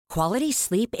Quality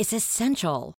sleep is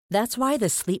essential. That's why the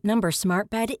Sleep Number Smart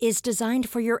Bed is designed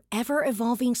for your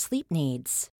ever-evolving sleep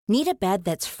needs. Need a bed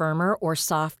that's firmer or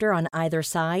softer on either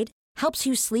side? Helps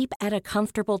you sleep at a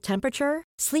comfortable temperature?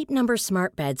 Sleep Number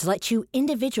Smart Beds let you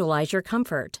individualize your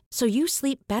comfort, so you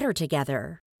sleep better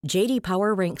together. J.D.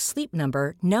 Power ranks Sleep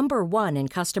Number number 1 in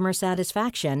customer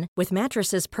satisfaction with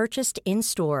mattresses purchased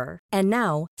in-store. And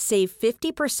now, save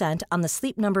 50% on the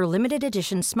Sleep Number Limited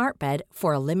Edition Smart Bed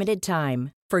for a limited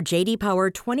time. For J.D. Power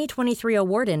 2023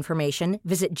 award information,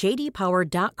 visit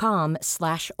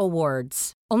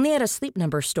jdpower.com/awards. Only at a Sleep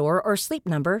Number store or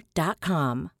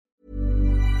sleepnumber.com.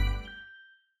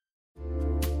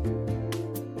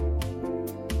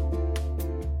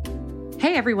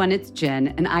 Hey everyone, it's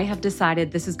Jen, and I have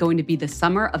decided this is going to be the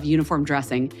summer of uniform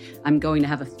dressing. I'm going to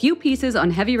have a few pieces on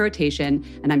heavy rotation,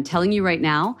 and I'm telling you right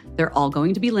now, they're all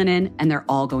going to be linen, and they're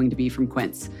all going to be from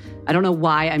Quince. I don't know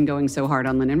why I'm going so hard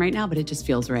on linen right now, but it just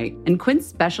feels right. And Quince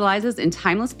specializes in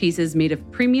timeless pieces made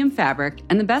of premium fabric,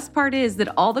 and the best part is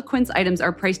that all the Quince items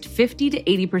are priced 50 to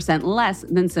 80% less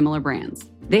than similar brands.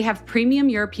 They have premium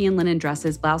European linen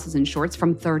dresses, blouses, and shorts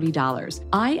from $30.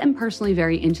 I am personally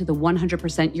very into the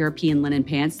 100% European linen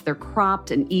pants. They're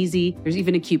cropped and easy. There's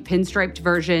even a cute pinstriped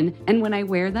version. And when I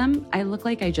wear them, I look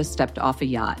like I just stepped off a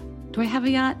yacht. Do I have a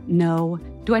yacht? No.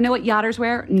 Do I know what yachters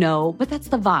wear? No, but that's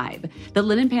the vibe. The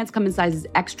linen pants come in sizes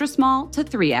extra small to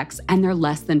 3X, and they're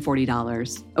less than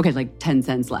 $40. Okay, like 10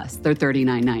 cents less. They're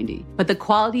 $39.90. But the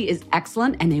quality is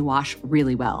excellent, and they wash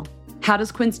really well. How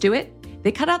does Quince do it?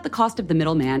 They cut out the cost of the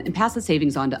middleman and pass the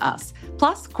savings on to us.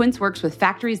 Plus, Quince works with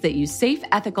factories that use safe,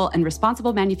 ethical, and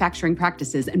responsible manufacturing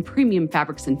practices and premium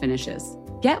fabrics and finishes.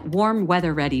 Get warm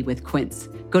weather ready with Quince.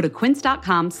 Go to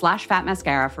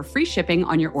quince.com/fatmascara for free shipping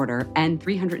on your order and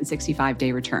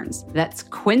 365-day returns. That's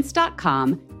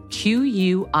quince.com,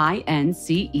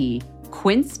 Quince,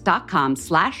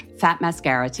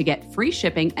 quince.com/fatmascara to get free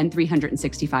shipping and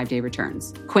 365-day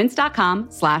returns.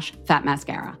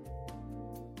 Quince.com/fatmascara.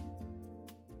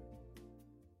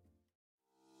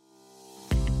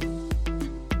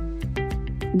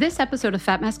 This episode of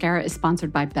Fat Mascara is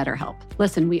sponsored by BetterHelp.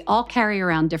 Listen, we all carry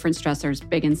around different stressors,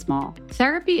 big and small.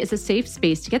 Therapy is a safe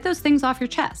space to get those things off your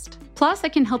chest. Plus, I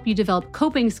can help you develop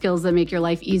coping skills that make your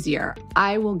life easier.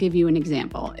 I will give you an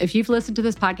example. If you've listened to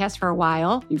this podcast for a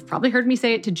while, you've probably heard me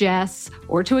say it to Jess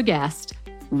or to a guest.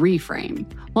 Reframe.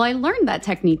 Well, I learned that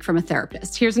technique from a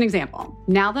therapist. Here's an example.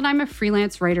 Now that I'm a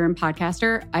freelance writer and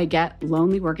podcaster, I get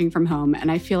lonely working from home, and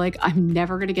I feel like I'm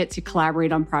never going to get to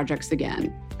collaborate on projects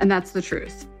again. And that's the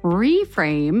truth.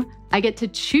 Reframe, I get to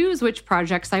choose which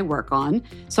projects I work on,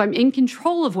 so I'm in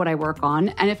control of what I work on,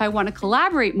 and if I want to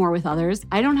collaborate more with others,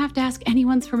 I don't have to ask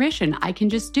anyone's permission. I can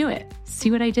just do it. See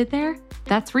what I did there?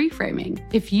 That's reframing.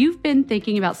 If you've been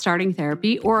thinking about starting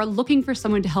therapy or are looking for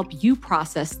someone to help you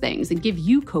process things and give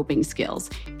you coping skills,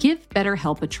 give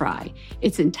BetterHelp a try.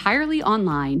 It's entirely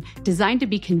online, designed to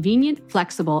be convenient,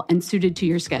 flexible, and suited to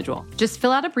your schedule. Just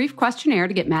fill out a brief questionnaire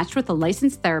to get matched with a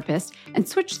licensed therapist and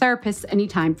switch therapists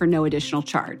anytime for no additional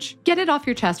charge. Get it off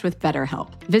your chest with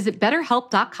BetterHelp. Visit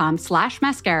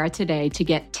betterhelp.com/mascara today to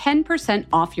get 10%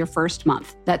 off your first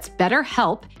month. That's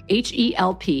BetterHelp,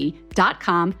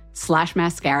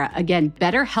 HELP.com/mascara. Again,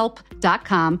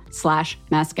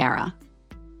 betterhelp.com/mascara.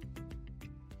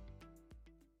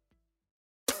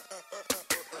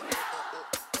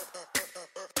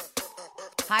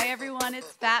 Hi, everyone.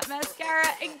 It's Fat Mascara.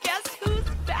 And guess who's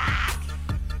back?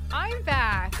 I'm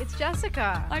back. It's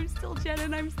Jessica. I'm still Jen,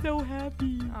 and I'm so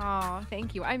happy. Oh,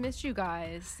 thank you. I missed you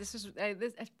guys. It's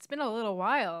been a little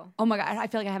while. Oh, my God. I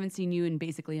feel like I haven't seen you in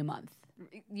basically a month.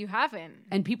 You haven't.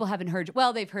 And people haven't heard you.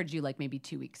 Well, they've heard you like maybe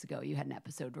 2 weeks ago. You had an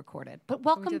episode recorded. But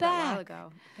welcome back. That a while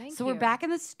ago. Thank you. We're back in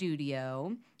the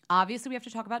studio. Obviously, we have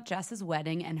to talk about Jess's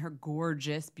wedding and her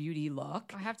gorgeous beauty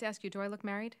look. I have to ask you, do I look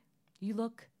married? You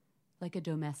look like a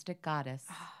domestic goddess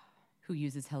who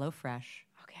uses HelloFresh.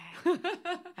 Okay.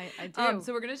 I do.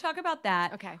 So we're going to talk about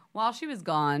that. Okay. While she was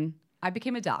gone, I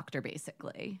became a doctor,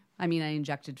 basically. I mean, I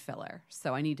injected filler,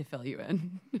 so I need to fill you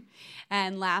in.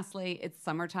 And lastly, it's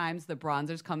summertime, so the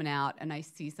bronzer's coming out, and I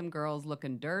see some girls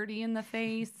looking dirty in the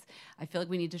face. I feel like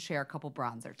we need to share a couple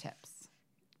bronzer tips.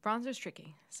 Bronzer's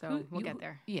tricky, so we'll get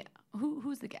there. Yeah.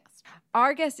 Who's the guest?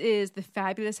 Our guest is the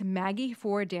fabulous Maggie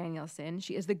Ford Danielson.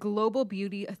 She is the global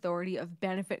beauty authority of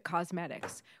Benefit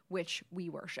Cosmetics, which we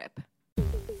worship.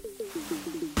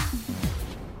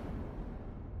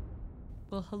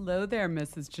 Well, hello there,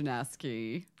 Mrs.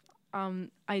 Janeski.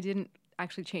 I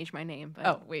actually change my name. But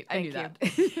Oh, wait, I knew thank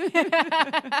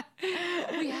that.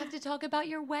 We have to talk about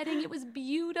your wedding. It was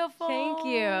beautiful. Thank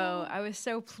you. I was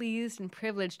so pleased and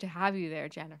privileged to have you there,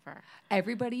 Jennifer.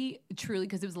 Everybody, truly,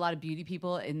 because there was a lot of beauty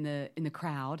people in the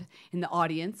crowd, in the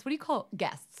audience. What do you call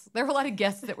guests? There were a lot of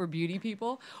guests that were beauty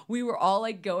people. We were all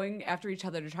like going after each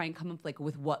other to try and come up like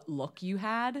with what look you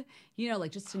had,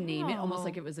 like just to name it, almost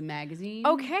like it was a magazine.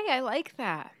 Okay, I like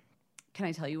that. Can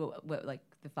I tell you what like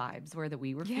the vibes were that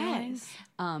we were feeling?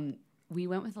 Yes. We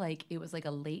went with it was like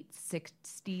a late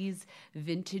 60s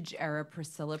vintage era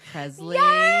Priscilla Presley.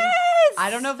 Yes! I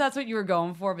don't know if that's what you were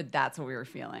going for, but that's what we were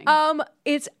feeling.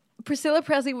 It's Priscilla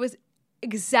Presley was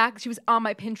she was on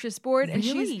my Pinterest board, and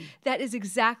Really? that is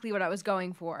exactly what I was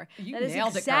going for. You That is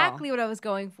nailed it, exactly girl. what I was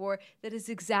going for. That is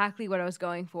exactly what I was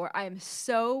going for. I am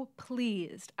so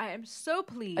pleased. I am so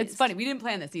pleased. It's funny. We didn't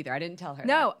plan this either. I didn't tell her.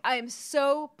 No, I am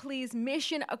so pleased.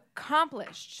 Mission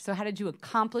accomplished. So how did you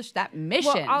accomplish that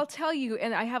mission? Well, I'll tell you,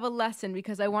 and I have a lesson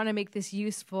because I want to make this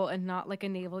useful and not like a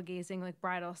navel-gazing like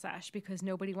bridal sash, because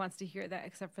nobody wants to hear that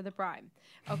except for the bride.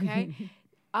 Okay?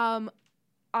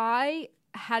 I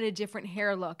had a different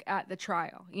hair look at the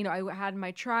trial. I had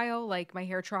my trial, like my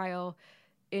hair trial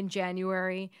in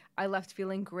January. I left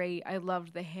feeling great. I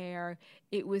loved the hair.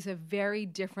 It was a very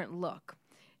different look,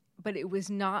 but it was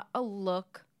not a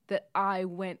look that I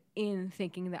went in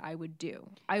thinking that I would do.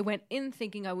 I went in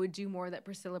thinking I would do more of that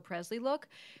Priscilla Presley look,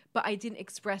 but I didn't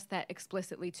express that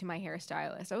explicitly to my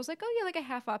hairstylist. I was like, oh yeah, like a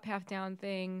half up, half down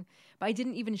thing. But I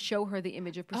didn't even show her the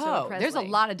image of Priscilla Presley. There's a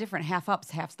lot of different half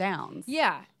ups, half downs.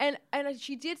 Yeah, and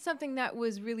she did something that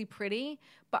was really pretty,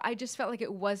 but I just felt like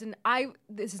it wasn't.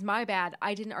 This is my bad.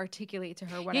 I didn't articulate to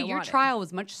her what I wanted. Your trial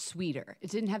was much sweeter. It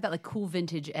didn't have that like cool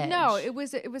vintage edge. No, it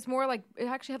was more like, it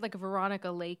actually had like a Veronica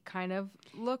Lake kind of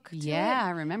look to it.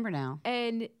 I remember now.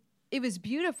 And it was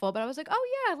beautiful, but I was like, oh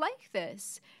yeah, I like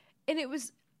this. And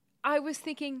I was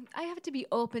thinking, I have to be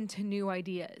open to new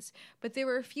ideas. But there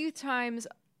were a few times,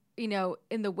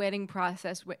 in the wedding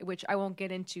process, which I won't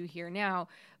get into here now,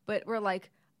 but where like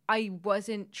I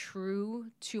wasn't true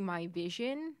to my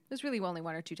vision. There's really only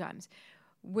one or two times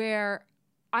where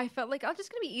I felt like I'm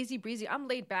just going to be easy breezy. I'm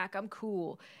laid back. I'm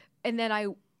cool. And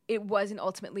then it wasn't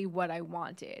ultimately what I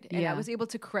wanted. And I was able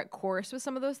to correct course with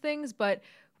some of those things. But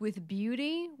with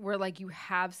beauty, where like you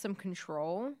have some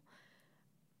control,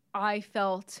 I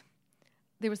felt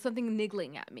there was something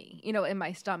niggling at me, in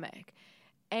my stomach.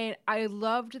 And I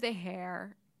loved the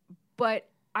hair, but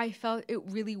I felt it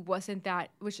really wasn't that,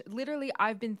 which literally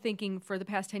I've been thinking for the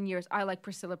past 10 years, I like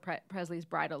Priscilla Presley's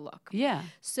bridal look. Yeah.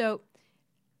 So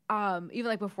even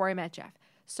like before I met Jeff.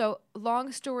 So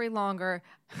long story longer,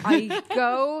 I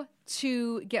go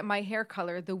to get my hair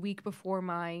color the week before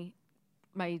my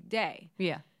day.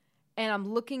 Yeah. And I'm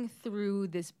looking through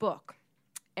this book,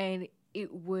 and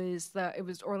it was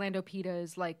Orlando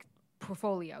Pita's like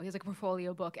portfolio. He has like a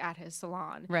portfolio book at his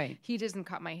salon. Right. He doesn't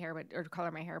cut my hair or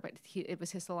color my hair, but it was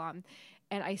his salon.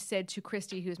 And I said to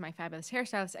Christy, who's my fabulous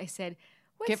hairstylist, I said,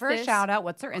 give her a shout out.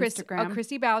 What's her Instagram?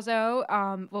 Christy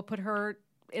Bauzo. We'll put her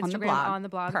Instagram on the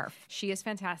blog. Perf. She is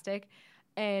fantastic.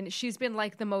 And she's been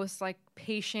like the most like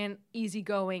patient,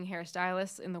 easygoing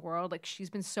hairstylist in the world. Like she's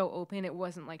been so open. It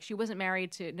wasn't like she wasn't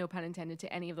married to, no pun intended,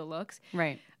 to any of the looks.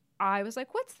 Right. I was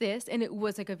like, what's this? And it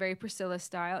was like a very Priscilla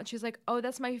style. And she's like, oh,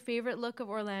 that's my favorite look of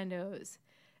Orlando's.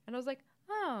 And I was like,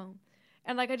 oh.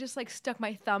 And like I just like stuck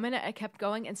my thumb in it. I kept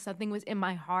going, and something was in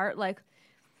my heart. Like,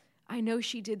 I know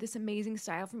she did this amazing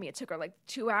style for me. It took her like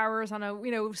 2 hours on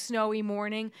a snowy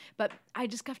morning, but I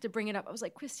just have to bring it up. I was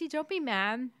like, Christy, don't be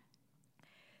mad.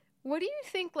 What do you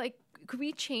think? Like, could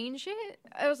we change it?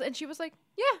 And she was like,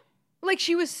 yeah. Like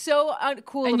she was so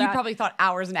cool. And about you probably thought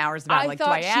hours and hours about like, do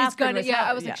I ask?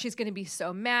 I was like, she's gonna be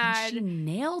so mad. And she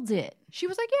nailed it. She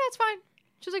was like, yeah, it's fine.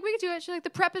 She was like, we could do it. She's like, the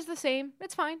prep is the same.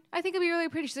 It's fine. I think it'll be really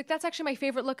pretty. She's like, that's actually my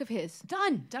favorite look of his.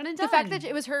 Done and done. The fact that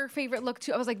it was her favorite look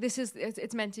too, I was like,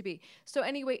 it's meant to be. So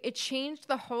anyway, it changed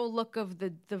the whole look of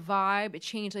the vibe. It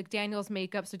changed like Daniel's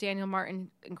makeup. So Daniel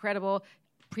Martin, incredible.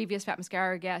 Previous Fat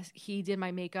Mascara guest, he did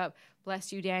my makeup.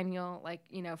 Bless you, Daniel. Like,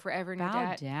 forever knew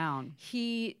that. Bow down.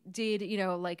 He did,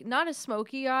 like not a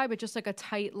smoky eye, but just like a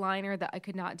tight liner that I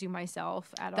could not do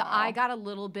myself at all. The eye got a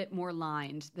little bit more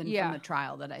lined than from the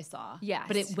trial that I saw. Yes.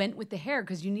 But it went with the hair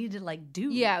because you needed to like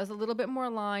do. Yeah, it was a little bit more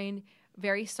lined.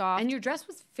 very soft. And your dress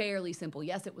was fairly simple.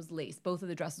 Yes, it was lace. Both of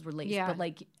the dresses were lace. Yeah. But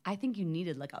like, I think you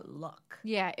needed like a look.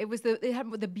 Yeah,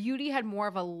 the beauty had more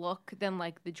of a look than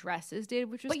like the dresses did,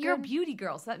 which was But good. you're a beauty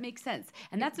girl, so that makes sense.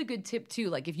 And that's a good tip too.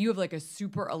 Like if you have like a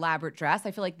super elaborate dress,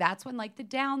 I feel like that's when like the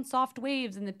down soft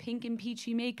waves and the pink and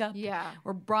peachy makeup, Yeah.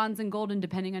 or bronze and golden,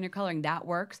 depending on your coloring, that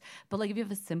works. But like if you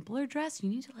have a simpler dress, you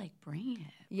need to like bring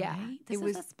it. Yeah. Right? This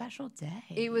is a special day.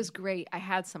 It was great. I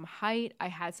had some height. I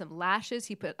had some lashes.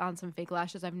 He put on some fake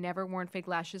lashes. I've never worn fake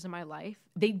lashes in my life.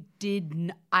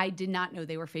 I did not know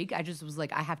they were fake. I just was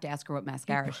like, I have to ask her what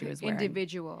mascara she was wearing.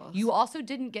 Individuals. You also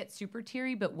didn't get super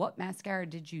teary, but what mascara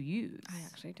did you use? I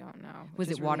actually don't know. Was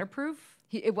it waterproof?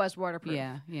 It was waterproof.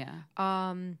 Yeah.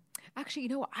 Actually, you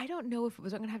know, I don't know if it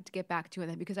was. I'm gonna have to get back to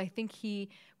it because I think he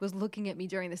was looking at me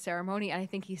during the ceremony, and I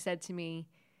think he said to me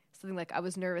something like, "I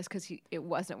was nervous because it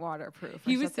wasn't waterproof."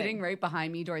 He was sitting right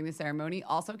behind me during the ceremony.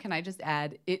 Also, can I just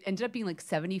add, it ended up being like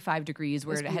 75 degrees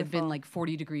where it had been like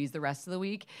 40 degrees the rest of the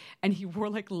week, and he wore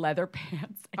like leather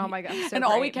pants. Oh my God! So and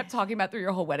all we kept talking about through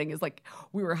your whole wedding is like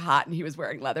we were hot and he was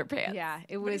wearing leather pants. Yeah,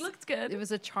 it But was. he looked good. It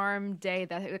was a charm day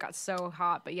that it got so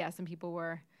hot, but yeah, some people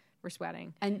were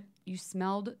sweating. And you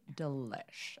smelled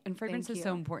delish. And fragrance Thank is so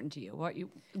you. important to you.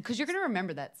 Because you're going to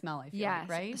remember that smell, I feel like,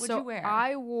 right? What'd you wear?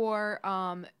 I wore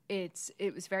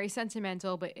it was very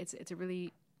sentimental, but it's a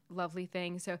really lovely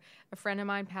thing. So a friend of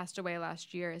mine passed away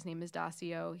last year. His name is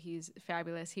Dacio. He's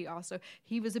fabulous. He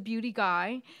was a beauty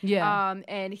guy. Yeah.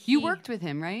 And you worked with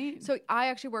him, right? So I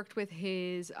actually worked with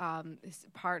his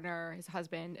partner, his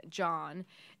husband, John,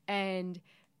 and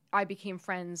I became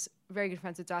very good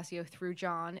friends with Dacio through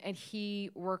John, and he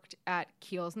worked at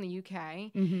Kiehl's in the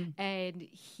UK, and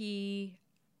he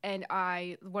and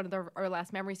I, one of our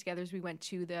last memories together is he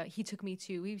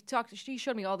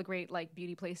showed me all the great like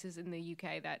beauty places in the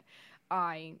UK that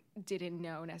I didn't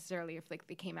know necessarily if like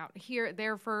they came out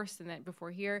there first and then before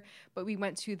here, but we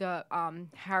went to the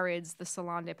Harrods, the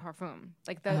Salon de Parfum,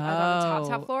 like on the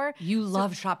top floor. You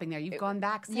love shopping there. You've gone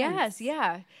back since. Yes,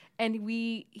 yeah. And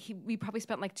we probably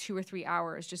spent like 2 or 3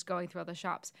 hours just going through all the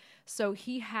shops. So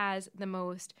he has the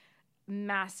most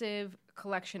massive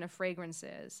collection of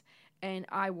fragrances. And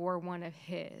I wore one of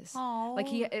his. Oh, like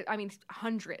hundreds, like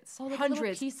hundreds. a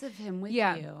little piece of him with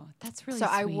Yeah. you. That's really so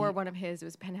sweet. I wore one of his. It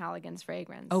was Penhaligon's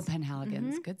fragrance. Oh,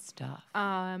 Penhaligon's, good stuff.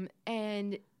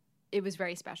 And it was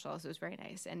very special. So it was very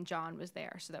nice. And John was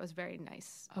there, so that was very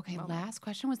nice. Okay, moment. last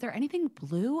question. Was there anything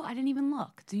blue? I didn't even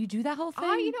look. Do you do that whole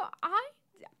thing?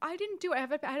 I didn't do it.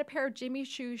 I had a pair of Jimmy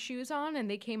Choo shoes on, and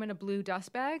they came in a blue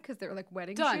dust bag because they were like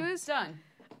wedding shoes. Done.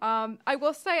 I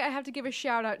will say I have to give a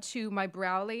shout out to my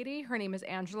brow lady. Her name is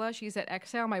Angela. She's at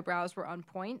Exhale. My brows were on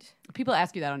point. People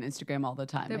ask you that on Instagram all the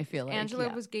time. I feel like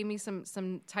Angela gave me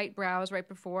some tight brows right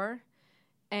before,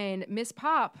 and Miss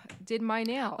Pop did my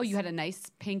nails. Oh, you had a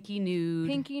nice pinky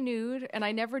nude. And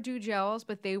I never do gels,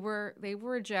 but they were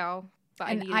a gel. But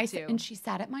and I needed to. And she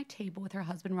sat at my table with her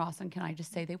husband Ross, and can I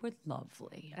just say they were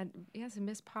lovely. And yes, and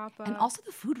Miss Pop. And also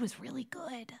the food was really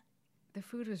good. The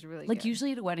food was really like good.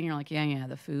 Usually at a wedding, you're like, yeah,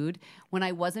 the food. When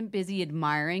I wasn't busy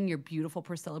admiring your beautiful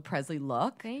Priscilla Presley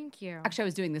look. Thank you. Actually, I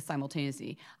was doing this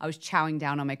simultaneously. I was chowing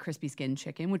down on my crispy skin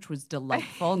chicken, which was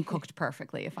delightful and cooked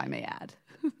perfectly, if I may add.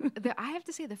 I have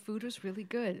to say the food was really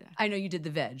good. I know you did the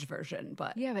veg version,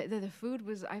 but yeah, but the food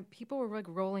was. People were like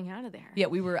rolling out of there. Yeah,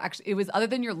 we were actually. It was other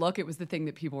than your look. It was the thing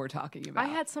that people were talking about. I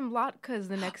had some latkes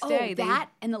the next day.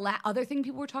 And the other thing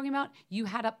people were talking about. You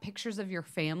had up pictures of your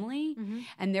family,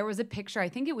 and there was a picture. I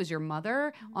think it was your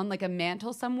mother on like a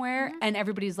mantle somewhere, and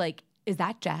everybody's like, "Is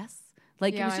that Jess?"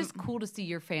 Like it was just cool to see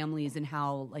your families and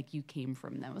how like you came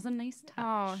from them. It was a nice touch.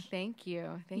 Oh, thank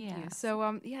you.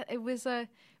 So it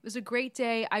was a great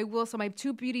day. I will. So my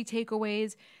 2 beauty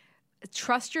takeaways: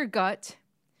 trust your gut.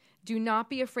 Do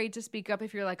not be afraid to speak up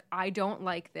if you're like, I don't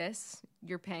like this.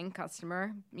 You're paying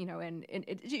customer, and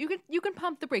you can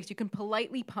pump the brakes. You can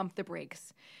politely pump the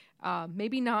brakes.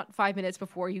 Maybe not 5 minutes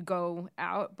before you go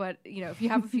out, but if you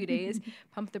have a few days,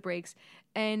 pump the brakes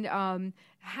and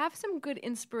have some good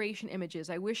inspiration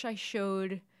images. I wish I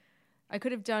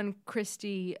could have done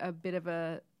Christy a bit of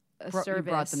a service. You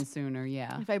brought them sooner,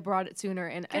 yeah. If I brought it sooner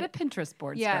and get a Pinterest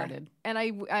board started. And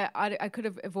I could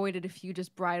have avoided a few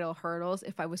just bridal hurdles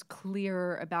if I was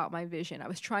clearer about my vision. I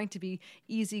was trying to be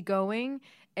easygoing,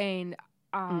 and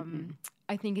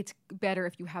I think it's better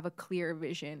if you have a clear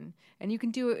vision, and you can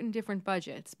do it in different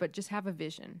budgets, but just have a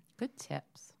vision. Good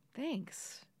tips.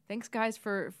 Thanks, guys,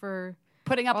 for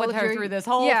putting up with her through this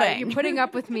whole thing. Yeah, you're putting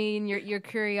up with me and your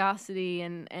curiosity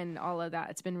and all of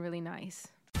that. It's been really nice.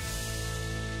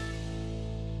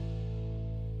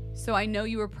 So I know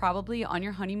you were probably on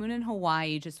your honeymoon in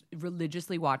Hawaii just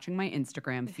religiously watching my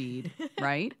Instagram feed,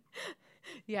 right?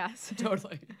 Yes.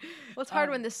 Totally. Well, it's hard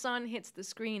when the sun hits the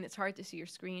screen. It's hard to see your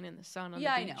screen in the sun on the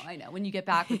beach. I know. When you get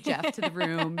back with Jeff to the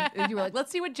room, you were like,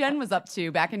 let's see what Jen was up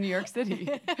to back in New York City.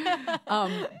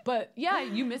 But yeah,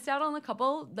 you missed out on a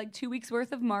couple, like 2 weeks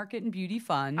worth of market and beauty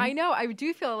fun. I know. I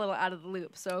do feel a little out of the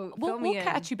loop. So we'll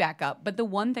catch you back up. But the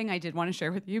one thing I did want to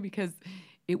share with you, because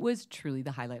it was truly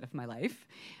the highlight of my life,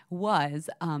 was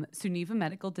Suniva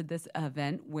Medical did this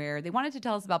event where they wanted to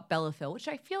tell us about Bellafill, which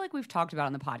I feel like we've talked about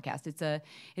on the podcast.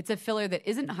 It's a filler that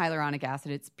isn't hyaluronic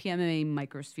acid. It's PMMA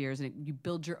microspheres, and you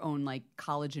build your own like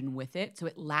collagen with it. So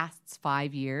it lasts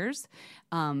 5 years,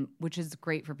 which is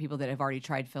great for people that have already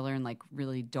tried filler and like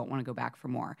really don't want to go back for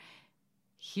more.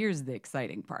 Here's the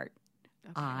exciting part.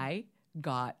 Okay. I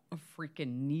got a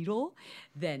freaking needle,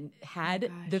 then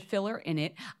had the filler in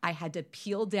it. I had to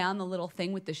peel down the little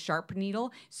thing with the sharp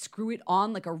needle, screw it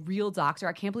on like a real doctor.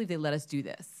 I can't believe they let us do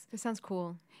this. This sounds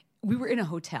cool. We were in a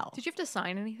hotel. Did you have to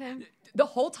sign anything? The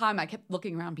whole time I kept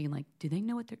looking around being like, do they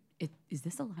know what is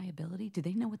this a liability? Do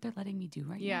they know what they're letting me do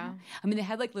right now? I mean, they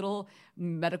had like little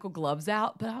medical gloves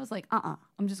out, but I was like,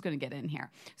 I'm just going to get in here.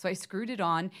 So I screwed it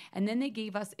on, and then they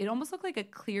gave us, it almost looked like a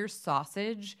clear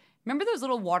sausage. Remember those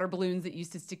little water balloons that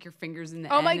used to stick your fingers in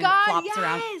the end? Oh my God, and it flops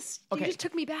around? Okay. You just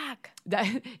took me back.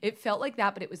 It felt like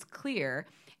that, but it was clear.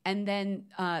 And then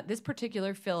this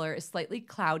particular filler is slightly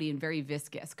cloudy and very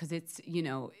viscous because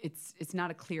it's not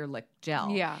a clear lick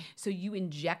gel. Yeah. So you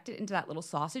inject it into that little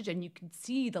sausage and you can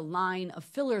see the line of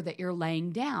filler that you're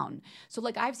laying down. So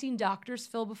like I've seen doctors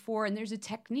fill before, and there's a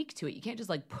technique to it. You can't just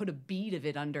like put a bead of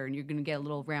it under and you're going to get a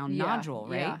little round nodule,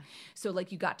 right? Yeah. So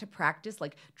like you got to practice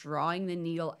like drawing the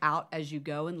needle out as you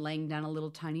go and laying down a little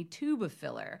tiny tube of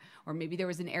filler. Or maybe there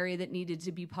was an area that needed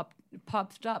to be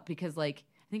puffed up because like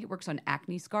I think it works on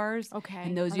acne scars. Okay.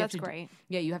 And those that's great.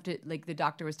 Yeah, you have to, like the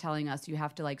doctor was telling us, you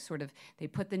have to like sort of, they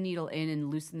put the needle in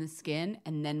and loosen the skin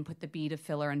and then put the bead of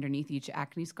filler underneath each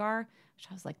acne scar, which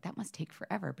I was like, that must take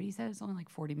forever. But he said it's only like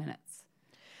 40 minutes.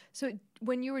 So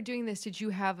when you were doing this, did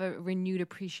you have a renewed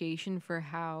appreciation for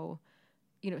how,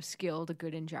 skilled a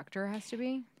good injector has to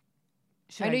be?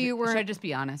 Should I just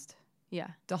be honest? Yeah.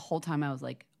 The whole time I was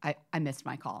like, I missed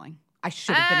my calling. I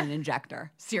should have been an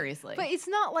injector. Seriously. But it's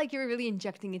not like you're really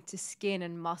injecting into skin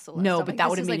and muscle. No, stuff. but that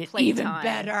would have made it even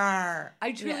better.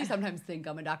 I truly sometimes think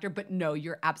I'm a doctor, but no,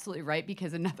 you're absolutely right,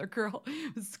 because another girl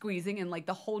was squeezing and like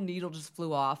the whole needle just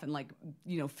flew off and like,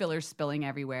 fillers spilling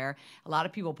everywhere. A lot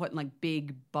of people putting like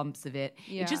big bumps of it.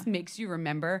 Yeah. It just makes you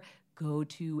remember, go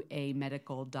to a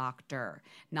medical doctor,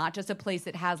 not just a place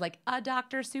that has like a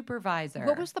doctor supervisor.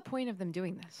 What was the point of them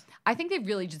doing this? I think they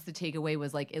really just, the takeaway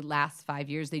was like it lasts 5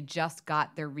 years. They just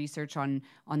got their research on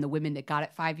the women that got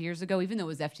it 5 years ago, even though it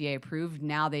was FDA approved.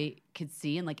 Now they could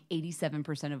see, and like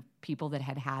 87% of people that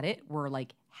had it were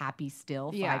like happy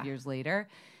still 5 years later.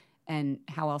 And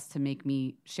how else to make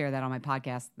me share that on my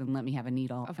podcast than let me have a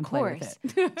needle and play with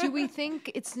it? Do we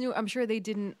think it's new? I'm sure they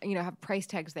didn't, have price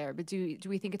tags there, but do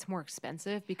we think it's more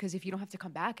expensive? Because if you don't have to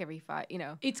come back every 5,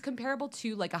 It's comparable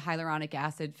to like a hyaluronic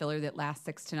acid filler that lasts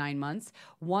 6 to 9 months.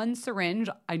 One syringe,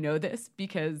 I know this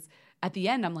because at the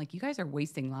end, I'm like, you guys are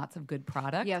wasting lots of good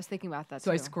product. Yeah, I was thinking about that too.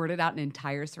 So I squirted out an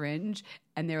entire syringe,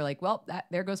 and they were like, well,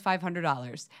 there goes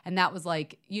 $500. And that was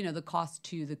like, the cost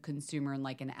to the consumer and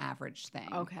like an average thing.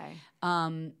 Okay.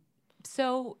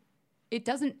 So it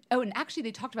doesn't, and actually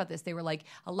they talked about this. They were like,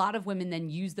 a lot of women then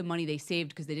use the money they saved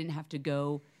because they didn't have to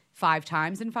go 5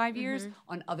 times in 5 years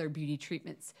on other beauty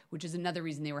treatments, which is another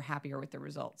reason they were happier with the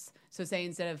results. So say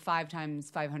instead of 5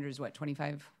 times 500 is what,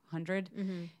 2,500?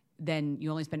 Then you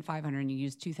only spend $500 and you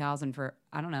use $2,000 for,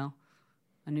 I don't know,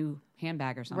 a new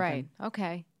handbag or something. Right.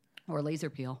 Okay. Or laser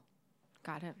peel.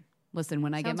 Got it. Listen,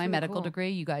 when I get my really medical cool.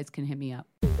 degree, you guys can hit me up.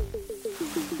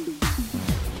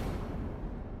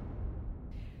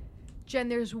 Jen,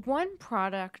 there's one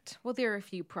product, well, there are a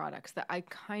few products that I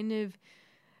kind of,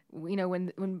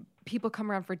 when people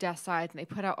come around for desk sides and they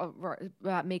put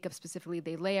out makeup specifically,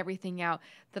 they lay everything out,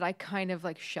 that I kind of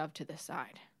like shove to the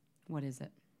side. What is it?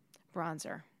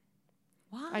 Bronzer.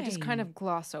 Why? I just kind of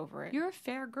gloss over it. You're a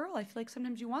fair girl. I feel like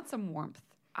sometimes you want some warmth.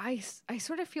 I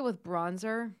sort of feel with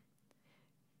bronzer,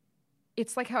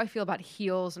 it's like how I feel about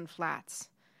heels and flats.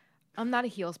 I'm not a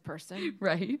heels person.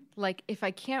 Right. Like, if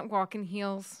I can't walk in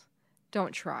heels,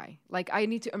 don't try. Like, I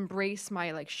need to embrace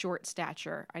my like short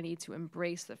stature. I need to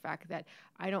embrace the fact that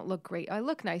I don't look great. I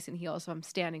look nice in heels if I'm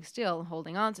standing still and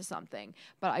holding on to something,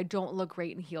 but I don't look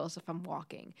great in heels if I'm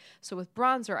walking. So with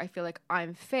bronzer, I feel like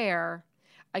I'm fair.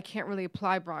 I can't really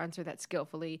apply bronzer that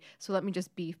skillfully, so let me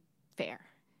just be fair.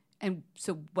 And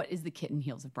so what is the Kitten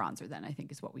Heels of bronzer then, I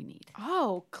think is what we need.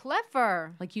 Oh,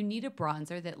 clever. Like you need a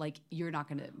bronzer that like you're not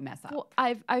going to mess up. Well,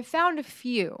 I've found a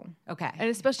few. Okay. And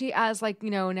especially as like,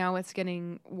 now it's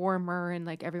getting warmer and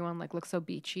like everyone like looks so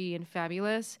beachy and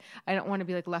fabulous. I don't want to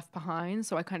be like left behind.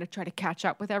 So I kind of try to catch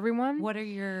up with everyone. What are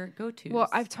your go-tos? Well,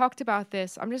 I've talked about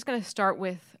this. I'm just going to start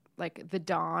with like the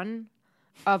dawn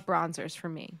of bronzers for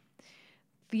me.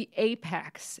 The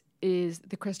apex is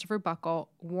the Christopher Buckle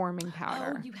warming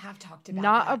powder. Oh, you have talked about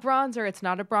Not that. a bronzer. It's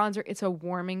not a bronzer. It's a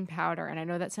warming powder. And I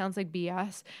know that sounds like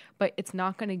BS, but it's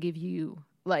not going to give you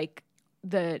like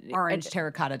the Orange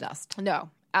terracotta dust. No,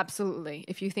 absolutely.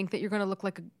 If you think that you're going to look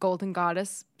like a golden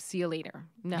goddess, see you later.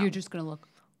 No. You're just going to look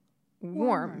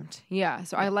warmed. Yeah.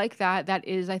 So I like that. That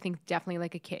is, I think, definitely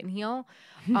like a kitten heel.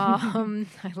 I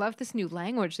love this new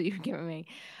language that you're giving me.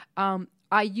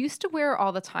 I used to wear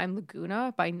all the time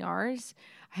Laguna by NARS.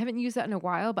 I haven't used that in a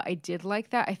while, but I did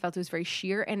like that. I felt it was very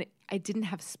sheer and I didn't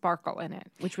have sparkle in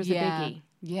it, which was a biggie.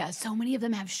 Yeah, so many of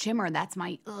them have shimmer. That's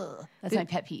my my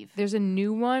pet peeve. There's a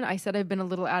new one. I said I've been a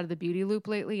little out of the beauty loop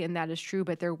lately, and that is true,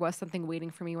 but there was something waiting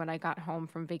for me when I got home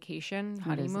from vacation,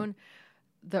 honeymoon.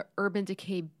 The Urban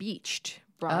Decay Beached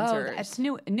bronzers. Oh, it's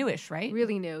newish, right?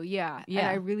 Really new, yeah. Yeah. And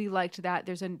I really liked that.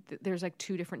 There's like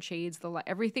 2 different shades.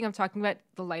 Everything I'm talking about,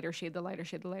 the lighter shade, the lighter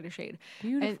shade, the lighter shade.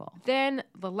 Beautiful. And then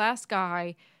the last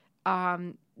guy,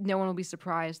 no one will be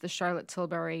surprised, the Charlotte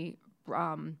Tilbury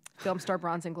Film Star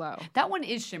Bronze and Glow. That one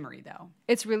is shimmery though.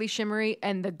 It's really shimmery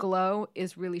and the glow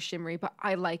is really shimmery, but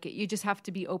I like it. You just have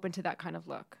to be open to that kind of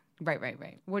look. Right.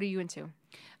 What are you into?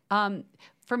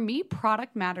 For me,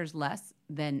 product matters less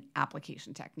than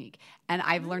application technique. And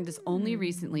I've learned this only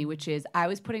recently, which is I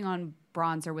was putting on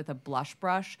bronzer with a blush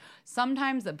brush,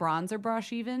 sometimes a bronzer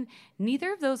brush even.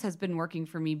 Neither of those has been working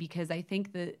for me because I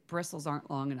think the bristles aren't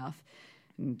long enough.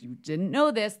 And you didn't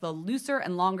know this, the looser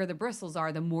and longer the bristles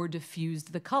are, the more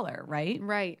diffused the color, right?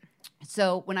 Right.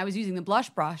 So when I was using the blush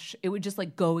brush, it would just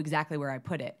like go exactly where I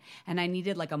put it. And I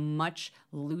needed like a much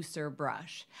looser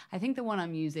brush. I think the one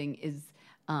I'm using is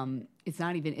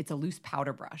it's a loose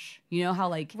powder brush. You know how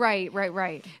like...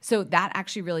 Right. So that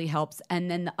actually really helps. And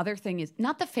then the other thing is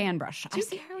not the fan brush. Do you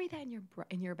carry that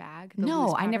in your bag?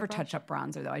 No, I never touch up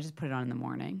bronzer though. I just put it on in the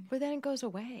morning. But then it goes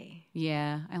away.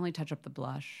 Yeah, I only touch up the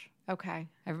blush. Okay.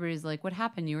 Everybody's like, what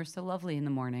happened? You were so lovely in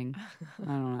the morning. I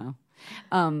don't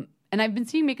know. And I've been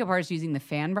seeing makeup artists using the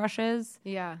fan brushes.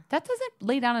 Yeah. That doesn't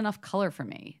lay down enough color for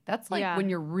me. That's like when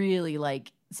you're really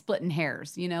like splitting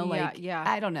hairs, you know? Like,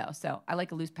 I don't know. So I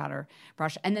like a loose powder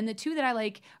brush. And then the 2 that I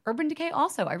like, Urban Decay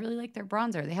also. I really like their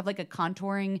bronzer. They have like a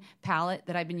contouring palette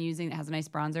that I've been using that has a nice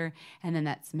bronzer. And then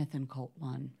that Smith & Co.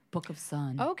 one, Book of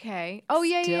Sun. Okay. Oh,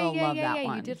 yeah, Still love that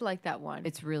one. You did like that one.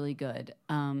 It's really good.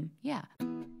 Yeah.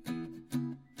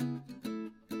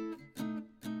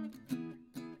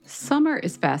 Summer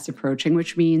is fast approaching,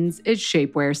 which means it's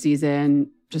shapewear season.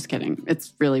 Just kidding.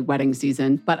 It's really wedding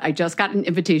season. But I just got an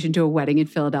invitation to a wedding in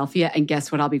Philadelphia, and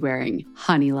guess what I'll be wearing?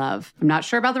 Honey Love. I'm not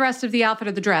sure about the rest of the outfit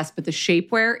or the dress, but the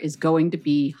shapewear is going to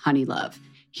be Honey Love.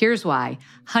 Here's why.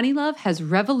 Honey Love has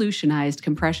revolutionized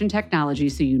compression technology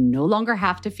so you no longer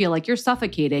have to feel like you're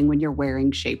suffocating when you're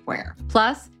wearing shapewear.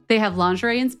 Plus, they have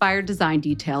lingerie-inspired design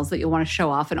details that you'll want to show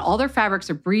off, and all their fabrics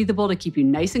are breathable to keep you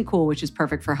nice and cool, which is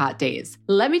perfect for hot days.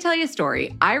 Let me tell you a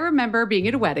story. I remember being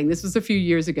at a wedding, this was a few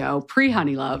years ago,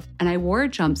 pre-Honey Love, and I wore a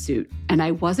jumpsuit, and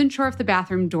I wasn't sure if the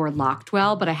bathroom door locked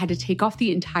well, but I had to take off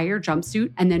the entire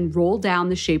jumpsuit and then roll down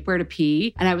the shapewear to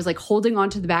pee, and I was like holding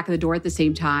onto the back of the door at the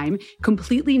same time,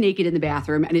 completely naked in the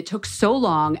bathroom, and it took so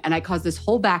long, and I caused this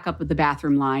whole backup of the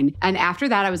bathroom line, and after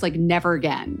that, I was like, never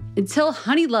again. Until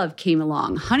Honey Love came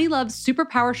along. Honey Love's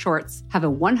Superpower shorts have a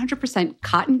 100%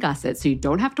 cotton gusset, so you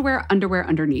don't have to wear underwear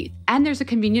underneath. And there's a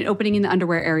convenient opening in the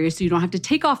underwear area, so you don't have to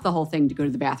take off the whole thing to go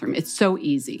to the bathroom. It's so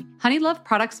easy. Honey Love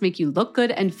products make you look good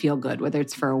and feel good, whether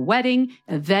it's for a wedding,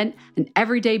 event, an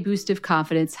everyday boost of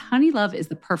confidence. Honey Love is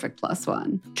the perfect plus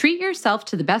one. Treat yourself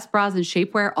to the best bras and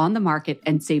shapewear on the market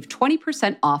and save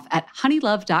 20% off at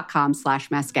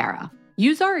honeylove.com/mascara.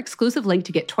 Use our exclusive link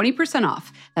to get 20%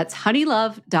 off. That's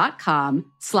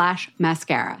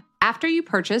honeylove.com/mascara. After you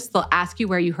purchase, they'll ask you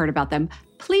where you heard about them.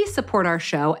 Please support our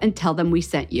show and tell them we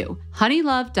sent you.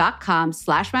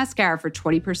 honeylove.com/mascara for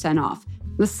 20% off.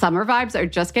 The summer vibes are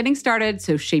just getting started,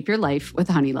 so shape your life with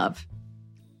Honey Love.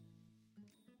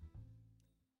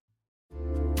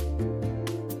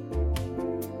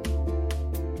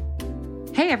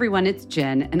 Hey everyone, it's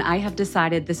Jen, and I have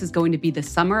decided this is going to be the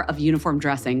summer of uniform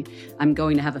dressing. I'm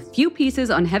going to have a few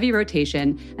pieces on heavy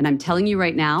rotation, and I'm telling you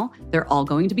right now, they're all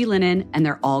going to be linen, and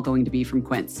they're all going to be from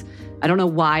Quince. I don't know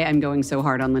why I'm going so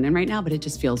hard on linen right now, but it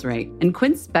just feels right. And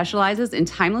Quince specializes in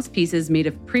timeless pieces made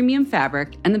of premium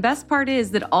fabric, and the best part is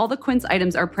that all the Quince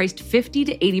items are priced 50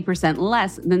 to 80%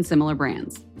 less than similar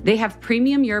brands. They have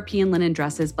premium European linen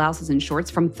dresses, blouses, and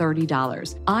shorts from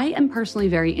 $30. I am personally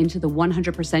very into the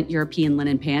 100% European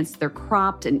linen pants. They're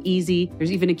cropped and easy.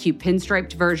 There's even a cute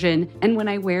pinstriped version. And when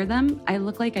I wear them, I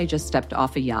look like I just stepped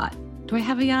off a yacht. Do I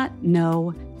have a yacht?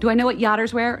 No. Do I know what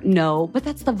yachters wear? No, but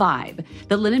that's the vibe.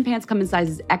 The linen pants come in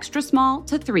sizes extra small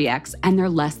to 3X, and they're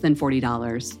less than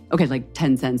 $40. Okay, like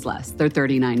 10 cents less. They're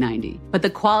 $39.90. But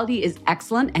the quality is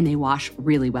excellent, and they wash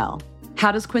really well.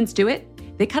 How does Quince do it?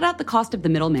 They cut out the cost of the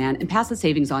middleman and pass the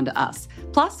savings on to us.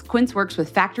 Plus, Quince works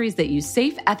with factories that use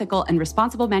safe, ethical, and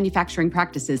responsible manufacturing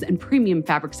practices and premium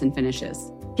fabrics and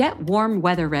finishes. Get warm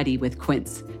weather ready with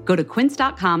Quince. Go to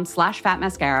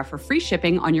quince.com/fatmascara for free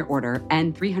shipping on your order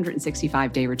and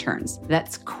 365-day returns.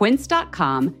 That's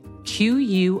quince.com,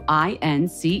 Quince,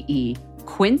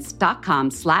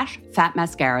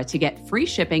 quince.com/fatmascara to get free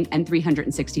shipping and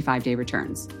 365-day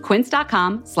returns.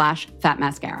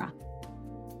 Quince.com/fatmascara.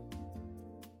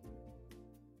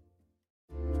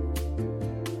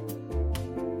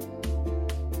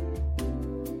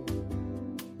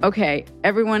 Okay,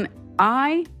 everyone,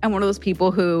 I am one of those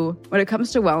people who, when it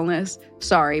comes to wellness,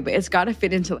 sorry, but it's got to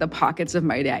fit into the pockets of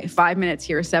my day. 5 minutes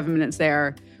here, 7 minutes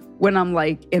there. When I'm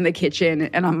like in the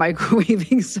kitchen and I'm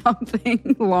microwaving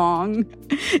something long,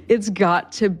 it's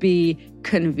got to be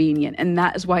convenient. And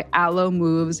that is why Alo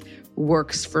Moves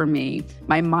works for me.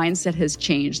 My mindset has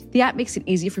changed. The app makes it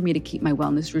easy for me to keep my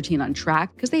wellness routine on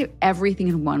track because they have everything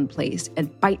in one place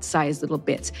and bite-sized little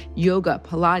bits: yoga,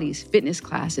 Pilates, fitness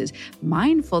classes,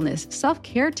 mindfulness,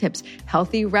 self-care tips,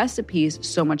 healthy recipes,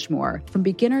 so much more. From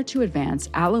beginner to advanced,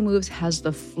 Alo Moves has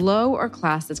the flow or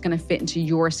class that's going to fit into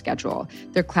your schedule.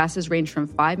 Their classes range from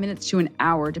 5 minutes to an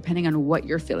hour, depending on what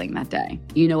you're feeling that day.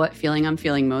 You know what feeling I'm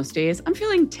feeling most days? I'm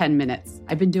feeling 10 minutes.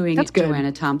 I've been doing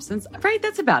Joanna Thompson's. Right,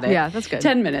 that's about it. Yeah, that's good.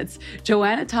 10 minutes.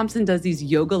 Joanna Thompson does these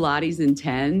yoga lattes in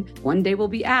 10. One day will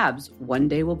be abs. One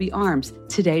day will be arms.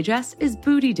 Today, Jess, is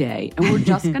booty day. And we're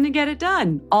just going to get it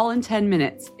done all in 10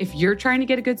 minutes. If you're trying to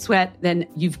get a good sweat, then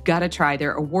you've got to try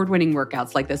their award-winning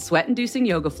workouts like the sweat-inducing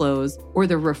yoga flows or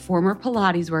the reformer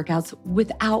Pilates workouts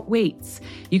without weights.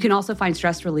 You can also find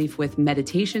stress relief with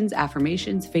meditations,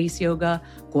 affirmations, face yoga,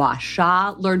 gua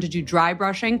sha, learn to do dry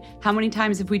brushing. How many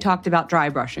times have we talked about dry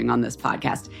brushing on this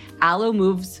podcast? Alo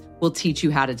Moves will teach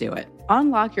you how to do it.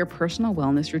 Unlock your personal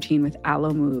wellness routine with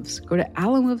Alo Moves. Go to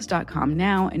alomoves.com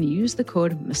now and use the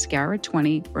code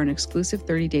MASCARA20 for an exclusive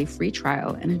 30-day free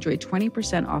trial and enjoy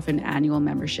 20% off an annual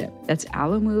membership. That's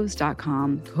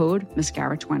alomoves.com, code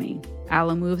MASCARA20.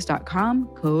 alomoves.com,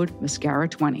 code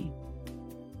MASCARA20.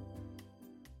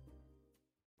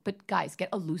 But guys, get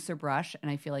a looser brush, and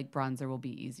I feel like bronzer will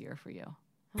be easier for you.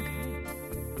 Okay.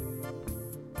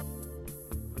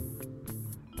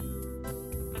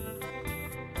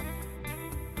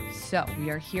 So we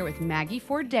are here with Maggie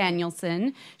Ford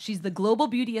Danielson. She's the Global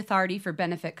Beauty Authority for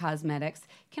Benefit Cosmetics.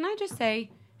 Can I just say,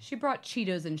 she brought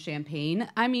Cheetos and champagne.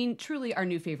 I mean, truly our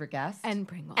new favorite guest. And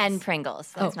Pringles. And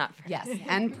Pringles. That's not for yes,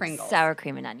 and Pringles. Sour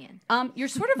cream and onion. You're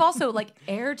sort of also like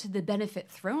heir to the Benefit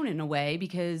throne in a way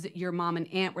because your mom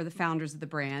and aunt were the founders of the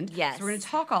brand. Yes. So we're going to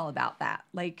talk all about that.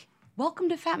 Like, welcome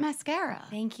to Fat Mascara.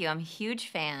 Thank you. I'm a huge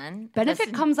fan.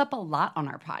 Benefit comes up a lot on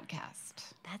our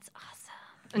podcast. That's awesome.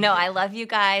 No, I love you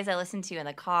guys. I listen to you in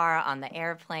the car, on the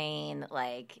airplane.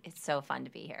 Like, it's so fun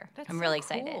to be here. I'm really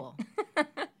excited. Cool.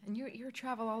 And you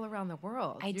travel all around the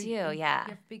world. I do, yeah.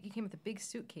 You came with a big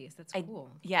suitcase. That's cool.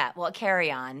 Yeah, well,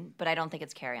 carry-on, but I don't think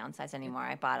it's carry-on size anymore.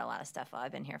 I bought a lot of stuff while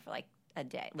I've been here for like a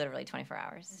day, literally 24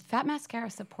 hours. Fat Mascara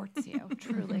supports you,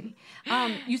 truly.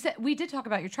 You said we did talk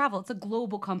about your travel. It's a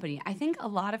global company. I think a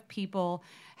lot of people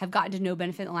have gotten to know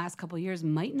Benefit in the last couple of years,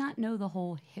 might not know the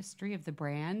whole history of the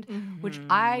brand, which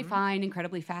I find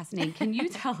incredibly fascinating. Can you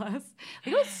tell us?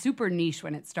 It was super niche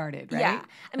when it started, right? Yeah.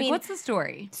 I mean, what's the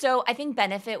story? So I think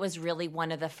Benefit was really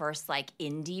one of the first like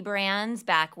indie brands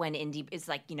back when indie is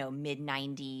like, mid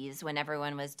 90s when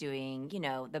everyone was doing,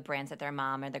 the brands that their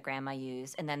mom or their grandma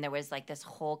used. And then there was like this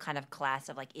whole kind of class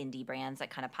of like indie brands that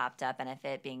kind of popped up,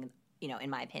 Benefit being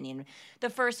in my opinion, the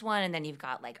first one. And then you've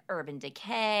got like Urban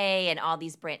Decay and all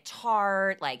these brand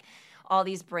Tarte, like all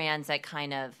these brands that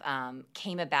kind of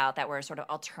came about that were sort of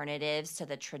alternatives to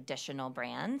the traditional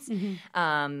brands.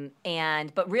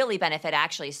 But really Benefit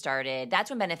actually started,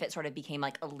 that's when Benefit sort of became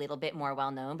like a little bit more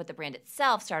well-known, but the brand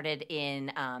itself started in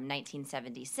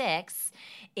 1976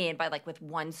 with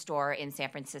one store in San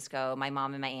Francisco. My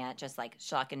mom and my aunt just like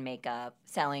schlock and makeup,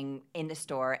 selling in the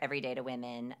store every day to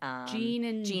women. Jean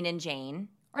and Jane.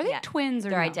 Are they twins or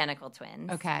they're no? identical twins?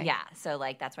 Okay. Yeah. So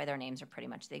like that's why their names are pretty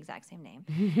much the exact same name.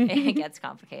 It gets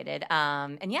complicated.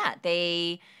 And yeah,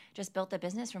 they just built a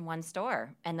business from one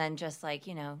store and then just like,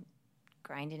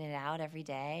 grinding it out every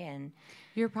day. And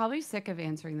you're probably sick of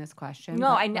answering this question.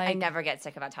 No, I never get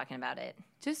sick about talking about it.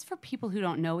 Just for people who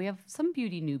don't know, we have some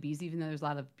beauty newbies, even though there's a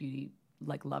lot of beauty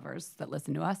like lovers that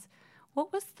listen to us.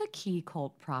 What was the key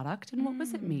cult product and what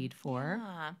was it made for?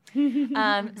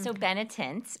 So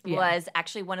Benetint was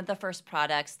actually one of the first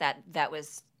products that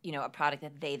was, a product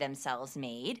that they themselves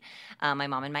made, my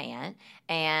mom and my aunt.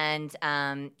 And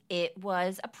it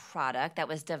was a product that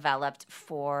was developed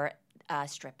for a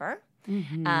stripper.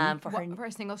 For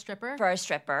a single stripper? For a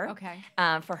stripper. Okay.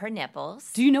 For her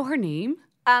nipples. Do you know her name?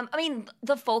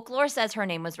 The folklore says her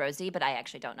name was Rosie, but I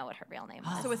actually don't know what her real name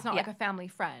was. So it's not like a family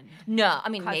friend? No.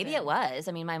 Maybe it was.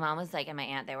 My mom was like, and my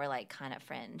aunt, they were like kind of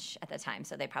fringe at the time,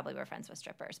 so they probably were friends with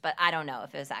strippers. But I don't know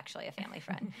if it was actually a family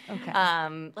friend. Okay.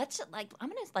 I'm going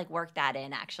to work that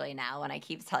in actually now when I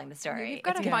keep telling the story. You've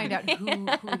got to find out who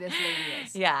this lady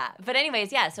is. Yeah. But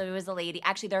anyways, yeah, so it was a lady.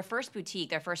 Actually, their first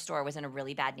store was in a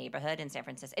really bad neighborhood in San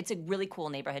Francisco. It's a really cool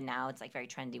neighborhood now. It's like very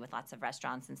trendy with lots of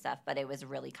restaurants and stuff, but it was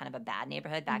really kind of a bad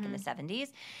neighborhood back in the 70s.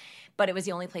 But it was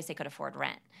the only place they could afford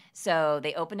rent. So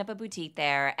they opened up a boutique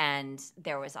there, and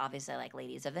there was obviously like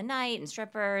ladies of the night and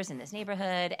strippers in this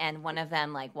neighborhood. And one of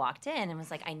them like walked in and was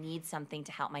like, I need something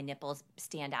to help my nipples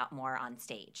stand out more on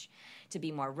stage, to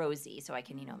be more rosy so I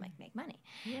can, make money.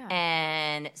 Yeah.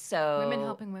 And so women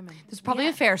helping women. There's probably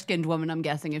a fair-skinned woman, I'm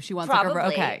guessing, if she wants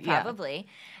probably.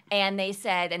 And they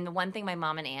said, and the one thing my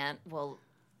mom and aunt will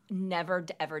never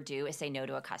ever do is say no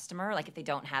to a customer. Like if they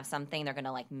don't have something, they're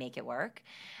gonna like make it work.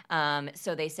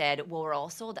 So they said, well, we're all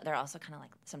sold. They're also kind of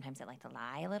like, sometimes they like to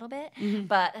lie a little bit,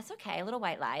 but that's okay. Little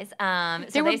white lies.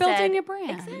 They were building a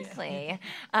brand. Exactly.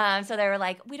 So they were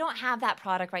like, we don't have that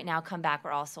product right now. Come back.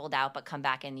 We're all sold out, but come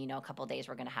back in, a couple days.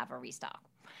 We're gonna have a restock.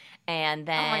 And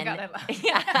then, oh my God, I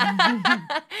love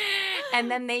it.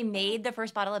 And then they made the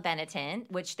first bottle of Benetint,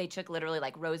 which they took literally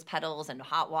like rose petals and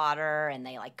hot water, and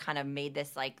they like kind of made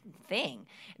this like thing,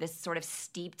 this sort of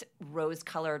steeped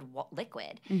rose-colored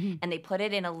liquid, and they put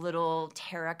it in a little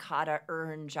terracotta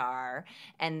urn jar,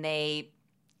 and they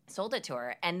sold it to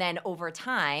her. And then over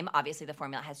time, obviously the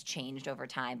formula has changed over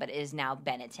time, but it is now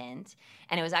Benetint,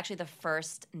 and it was actually the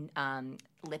first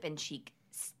lip and cheek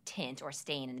tint or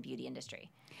stain in the beauty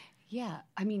industry. Yeah,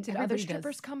 did other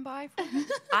strippers come by for you?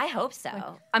 I hope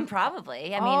so. I'm probably.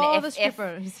 The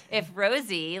strippers. If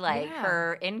Rosie,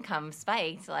 her income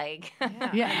spiked,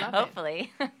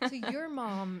 hopefully. So your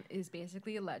mom is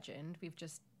basically a legend. We've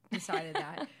just decided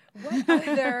that.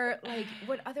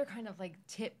 What other kind of like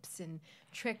tips and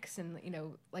tricks and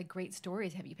great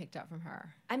stories have you picked up from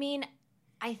her? I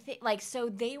think so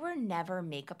they were never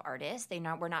makeup artists. They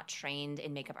were not trained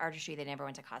in makeup artistry. They never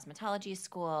went to cosmetology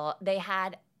school. They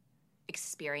had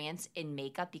experience in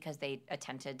makeup because they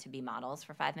attempted to be models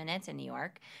for 5 minutes in New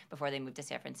York before they moved to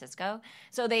San Francisco.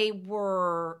 So they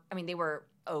were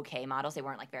okay models. They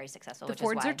weren't like very successful. The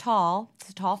Fords are tall. It's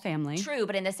a tall family. True,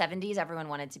 but in the 70s, everyone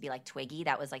wanted to be like Twiggy.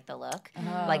 That was like the look,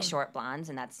 like short blondes,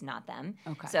 and that's not them.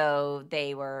 Okay. So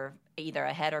they were either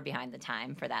ahead or behind the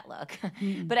time for that look.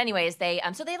 But anyways, they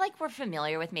were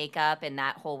familiar with makeup and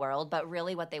that whole world. But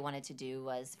really, what they wanted to do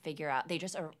was figure out. They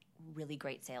just are really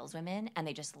great saleswomen, and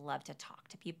they just love to talk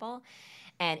to people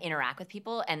and interact with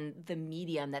people, and the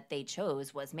medium that they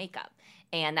chose was makeup,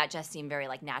 and that just seemed very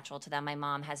like natural to them. My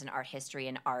mom has an art history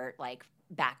and art like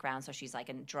background, so she's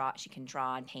like she can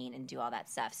draw and paint and do all that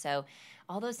stuff. So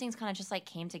all those things kind of just like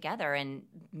came together, and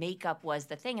makeup was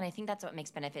the thing. And I think that's what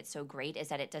makes Benefit so great, is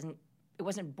that it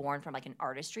wasn't born from like an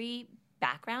artistry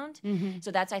background. So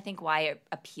that's I think why it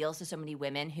appeals to so many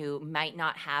women who might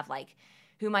not have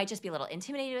who might just be a little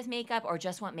intimidated with makeup or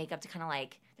just want makeup to kind of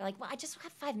they're like, well, I just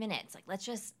have 5 minutes. Like, let's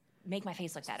just make my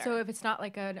face look better. So if it's not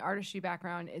like an artistry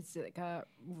background, it's like a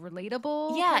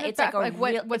relatable. Yeah, kind of it's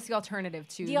like what's the alternative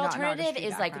to? The alternative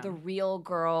is like the real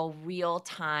girl, real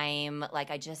time.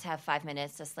 Like I just have 5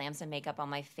 minutes to slam some makeup on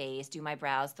my face, do my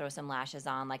brows, throw some lashes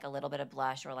on, like a little bit of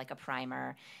blush or like a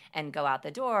primer, and go out the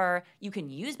door. You can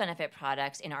use Benefit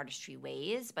products in artistry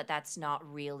ways, but that's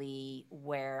not really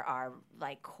where our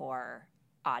like core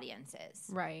audiences.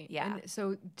 Right. Yeah. And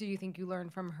so do you think you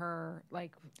learned from her,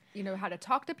 like, you know, how to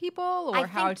talk to people or I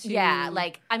how think, to? Yeah,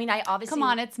 like, I mean, I obviously... Come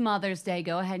on, it's Mother's Day.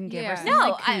 Go ahead and give her some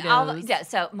No, like, kudos. yeah,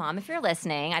 so Mom, if you're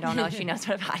listening, I don't know if she knows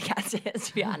what a podcast is,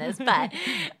 to be honest, but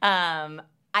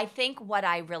I think what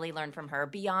I really learned from her,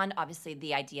 beyond obviously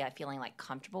the idea of feeling like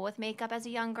comfortable with makeup as a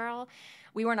young girl,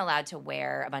 we weren't allowed to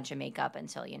wear a bunch of makeup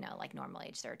until, you know, like normal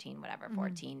age 13, whatever,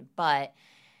 14, but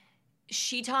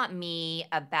she taught me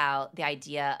about the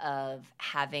idea of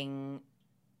having,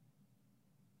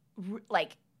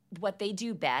 like, what they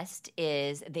do best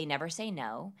is they never say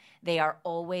no. They are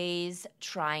always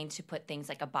trying to put things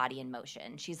like a body in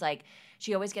motion. She's like,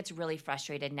 she always gets really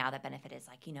frustrated now that Benefit is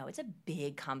like, you know, it's a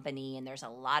big company and there's a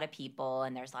lot of people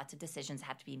and there's lots of decisions that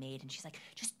have to be made. And she's like,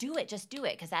 just do it,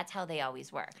 because that's how they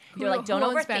always were. They're like, don't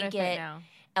overthink it. Now?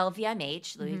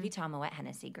 LVMH, Louis Vuitton Moet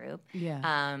Hennessy Group.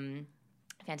 Yeah.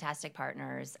 Fantastic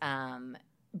partners.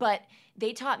 But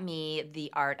they taught me the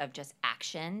art of just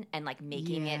action and like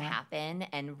making it happen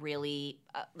and really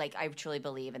like I truly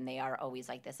believe, and they are always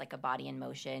like this, like a body in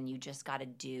motion. You just got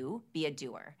to be a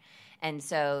doer. And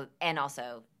so, and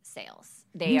also sales.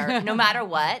 They are, no matter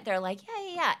what, they're like,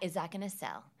 yeah. Is that going to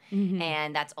sell? Mm-hmm.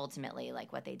 And that's ultimately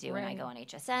like what they do. Right. And I go on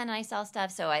HSN and I sell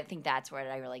stuff. So I think that's what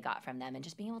I really got from them, and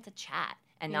just being able to chat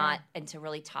and and to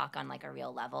really talk on like a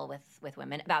real level with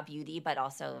women about beauty, but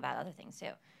also about other things too.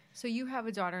 So you have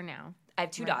a daughter now. I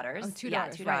have two daughters. Oh, two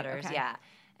daughters. Two right, daughters. Okay. Yeah,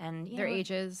 and their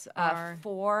ages are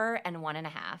 4 and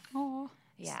 1.5. Oh,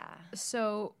 yeah.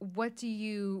 So what do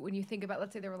you, when you think about,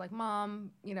 let's say they were like,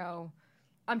 Mom, you know,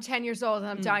 I'm 10 years old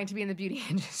and I'm dying to be in the beauty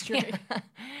industry.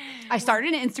 I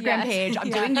started an Instagram page. I'm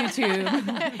doing YouTube.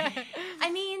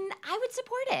 I mean, I would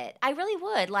support it. I really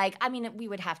would. Like, I mean, we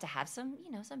would have to have some,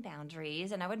 you know, some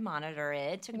boundaries, and I would monitor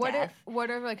it to death. What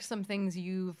are like some things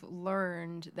you've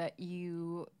learned that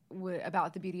you would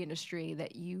about the beauty industry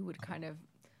that you would kind of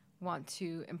want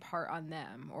to impart on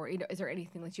them? Or, you know, is there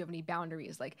anything that you have any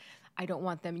boundaries? Like, I don't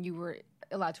want them. You were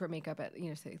allowed to wear makeup at, you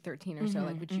know, say 13 or so.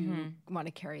 Like, would you want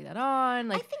to carry that on?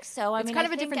 Like, I think so. It's kind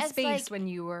of a different space when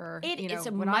you were. It's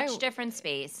a much different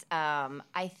space.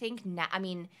 I think now. I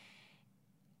mean,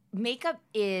 makeup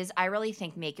is. I really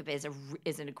think makeup is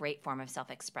a great form of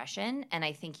self-expression, and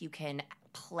I think you can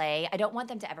play. I don't want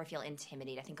them to ever feel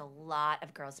intimidated. I think a lot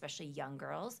of girls, especially young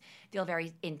girls, feel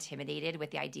very intimidated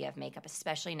with the idea of makeup,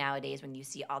 especially nowadays when you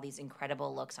see all these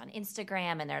incredible looks on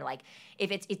Instagram, and they're like,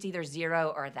 if it's either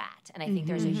zero or that. And I think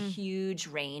there's a huge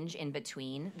range in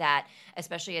between that,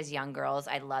 especially as young girls,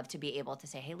 I'd love to be able to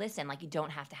say, hey, listen, like, you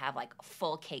don't have to have like a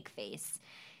full cake face.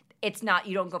 It's not,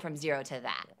 you don't go from zero to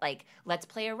that. Like, let's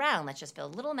play around. Let's just fill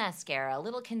a little mascara, a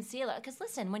little concealer. Because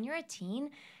listen, when you're a teen,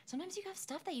 sometimes you have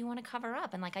stuff that you want to cover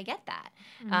up. And like, I get that.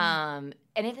 And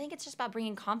I think it's just about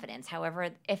bringing confidence. However,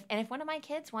 if one of my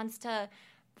kids wants to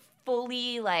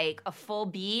fully, like, a full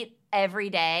beat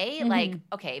every day, like,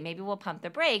 okay, maybe we'll pump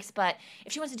the brakes. But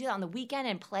if she wants to do that on the weekend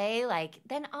and play, like,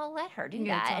 then I'll let her do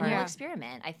that. And we'll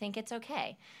experiment. I think it's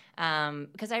okay.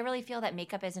 Because I really feel that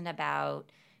makeup isn't about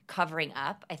covering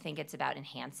up. I think it's about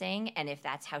enhancing, and if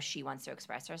that's how she wants to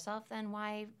express herself, then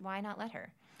why not let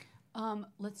her?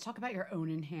 Let's talk about your own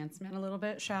enhancement a little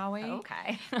bit, shall we?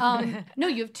 Okay. No,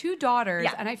 you have two daughters,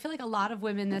 and I feel like a lot of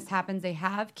women, this happens, they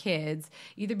have kids,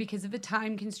 either because of a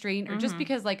time constraint or just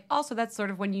because, like, also that's sort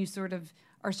of when you sort of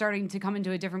are starting to come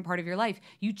into a different part of your life,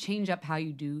 you change up how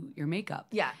you do your makeup.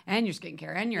 Yeah. And your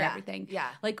skincare and your everything. Yeah.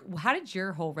 Like, how did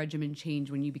your whole regimen change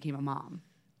when you became a mom?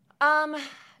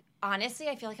 Honestly,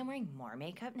 I feel like I'm wearing more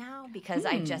makeup now because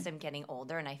I just am getting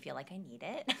older and I feel like I need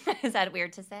it. Is that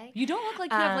weird to say? You don't look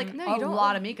like you have like a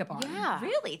lot of makeup on. Yeah.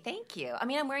 Really? Thank you. I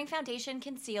mean, I'm wearing foundation,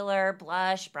 concealer,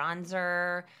 blush,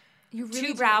 bronzer, you really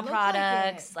 2 brow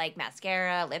products, like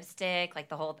mascara, lipstick, like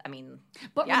the whole, I mean.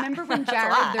 But remember when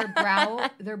Jared,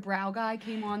 their brow guy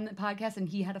came on the podcast and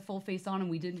he had a full face on and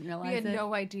we didn't realize it? We had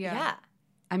no idea. Yeah.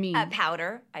 I mean,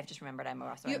 powder. I've just remembered I'm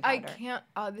also wearing powder. I can't.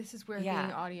 This is where the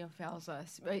audio fails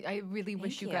us. I really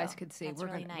wish you guys could see. That's We're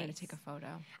really going nice. to take a photo.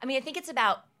 I mean, I think it's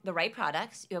about the right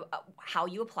products, how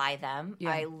you apply them.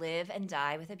 Yeah. I live and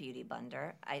die with a beauty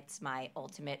blender. It's my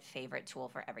ultimate favorite tool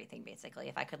for everything, basically.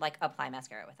 If I could like apply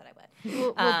mascara with it, I would.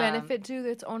 Will Benefit do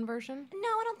its own version? No,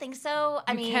 I don't think so.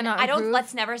 I mean, cannot improve?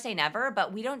 Let's never say never,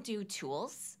 but we don't do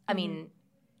tools. I mean,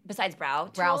 besides brow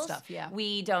tools, stuff,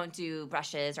 we don't do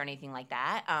brushes or anything like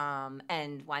that.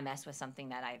 And why mess with something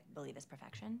that I believe is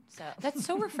perfection? So that's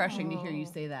so refreshing to hear you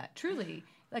say that. Truly.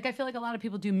 Like, I feel like a lot of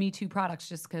people do Me Too products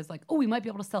just because, like, oh, we might be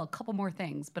able to sell a couple more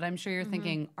things. But I'm sure you're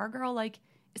thinking, our girl, like,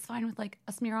 is fine with like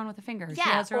a smear on with a finger. Yeah, she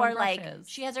has her or own like brushes.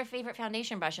 she has her favorite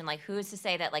foundation brush, and like who's to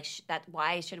say that like that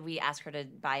why should we ask her to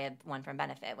buy one from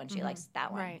Benefit when she likes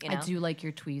that one? Right. You know? I do like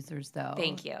your tweezers though.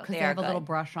 Thank you. Because They they are have a little good.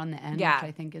 brush on the end, Yeah. which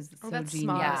I think is so that's genius.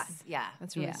 smart. Yes, yeah.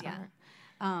 That's really Yeah.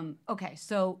 smart. Okay,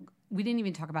 so we didn't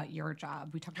even talk about your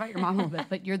job. We talked about your mom a little bit,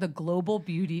 but you're the Global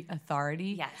Beauty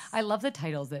Authority. Yes. I love the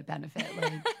titles that Benefit.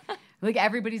 Like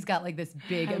everybody's got like this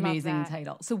big, I love amazing that.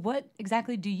 title. So what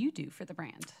exactly do you do for the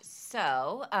brand?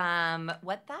 So,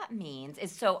 what that means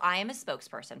is, so I am a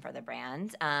spokesperson for the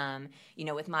brand.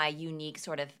 With my unique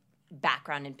sort of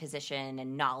background and position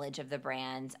and knowledge of the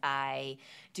brand, I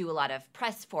do a lot of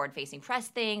forward-facing press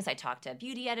things. I talk to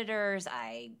beauty editors.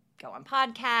 I go on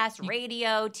podcasts,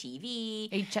 radio, TV.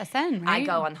 HSN, right? I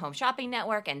go on the Home Shopping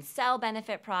Network and sell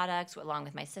Benefit products along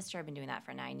with my sister. I've been doing that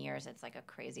for 9 years. It's like a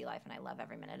crazy life, and I love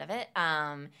every minute of it.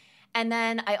 And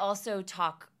then I also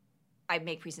I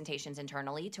make presentations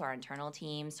internally to our internal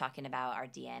teams, talking about our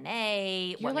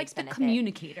DNA. You're what like makes the Benefit.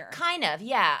 communicator. Kind of,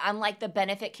 yeah. I'm like the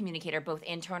Benefit communicator, both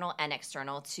internal and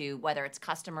external, to whether it's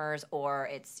customers or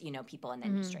it's people in the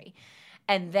industry.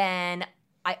 And then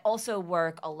I also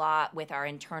work a lot with our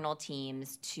internal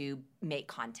teams to make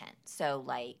content. So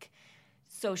like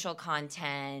social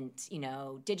content,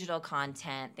 digital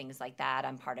content, things like that.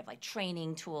 I'm part of like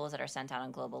training tools that are sent out on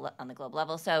the global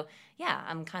level. So yeah,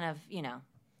 I'm kind of,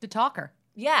 The talker.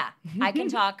 yeah, I can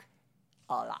talk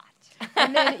a lot.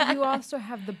 And then you also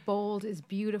have the Bold is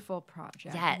Beautiful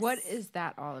project. Yes. What is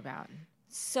that all about?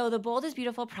 So the Bold is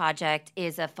Beautiful project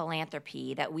is a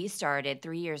philanthropy that we started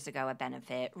 3 years ago at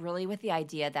Benefit, really with the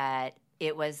idea that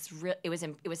it was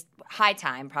high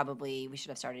time. Probably we should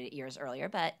have started it years earlier,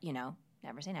 but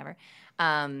never say never.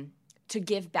 To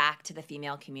give back to the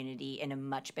female community in a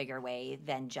much bigger way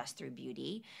than just through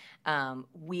beauty.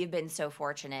 We've been so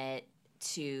fortunate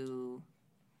to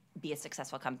be a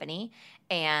successful company,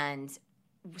 and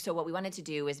so what we wanted to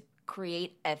do is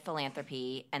create a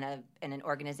philanthropy and an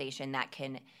organization that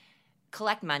can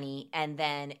collect money and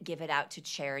then give it out to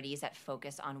charities that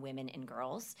focus on women and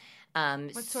girls.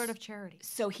 What sort of charities?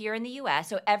 So here in the U.S.,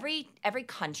 so every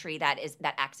country that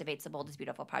activates the Bold is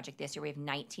Beautiful project this year, we have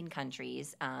 19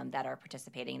 countries that are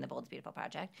participating in the Bold is Beautiful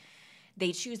project.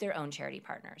 They choose their own charity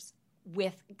partners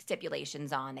with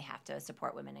stipulations on they have to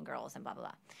support women and girls and blah, blah,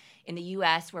 blah. In the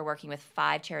U.S., we're working with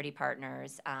 5 charity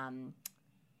partners,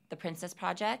 the Princess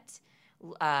Project,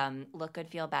 Look Good,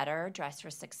 Feel Better, Dress for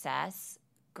Success,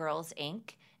 Girls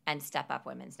Inc., and Step Up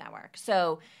Women's Network.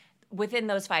 So within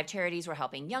those 5 charities, we're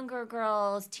helping younger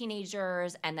girls,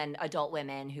 teenagers, and then adult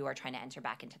women who are trying to enter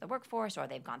back into the workforce or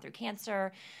they've gone through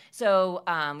cancer. So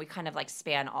we kind of like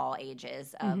span all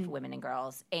ages of women and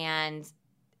girls. And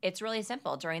it's really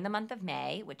simple. During the month of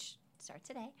May, which starts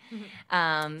today.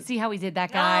 See how we did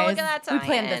that, guys? Oh, look at that, We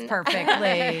planned this Ryan.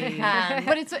 perfectly.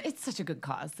 But it's such a good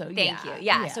cause. So Thank you.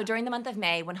 Yeah. So during the month of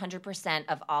May, 100%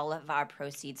 of all of our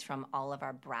proceeds from all of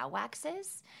our brow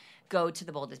waxes go to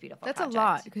the Bold is Beautiful That's project. a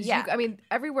lot because yeah.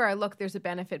 everywhere I look, there's a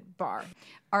Benefit bar.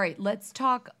 All right, let's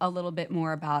talk a little bit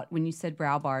more about when you said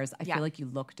brow bars. I Yeah. feel like you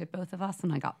looked at both of us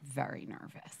and I got very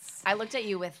nervous. I looked at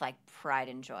you with like pride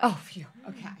and joy. Oh, phew.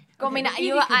 Okay. I mean,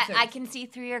 Okay, I can see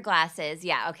through your glasses.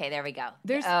 Yeah. Okay. There we go.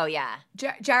 There's- oh yeah.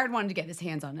 Jared wanted to get his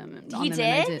hands on him. He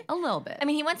did? A little bit. I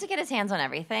mean, he wants to get his hands on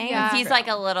everything. Yeah. He's like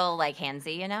a little like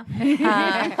handsy,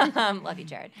 Love you,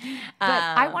 Jared. But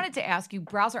I wanted to ask you,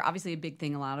 brows are obviously a big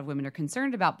thing a lot of women are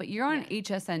concerned about, but you're on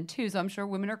HSN too, so I'm sure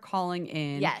women are calling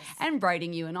in Yes. and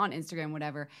writing you and on Instagram,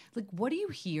 whatever. Like, what do you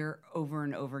hear over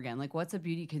and over again? Like, what's a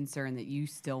beauty concern that you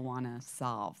still want to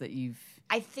solve that you've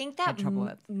I think had that trouble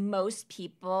with? most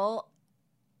people,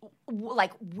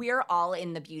 like, we're all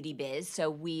in the beauty biz,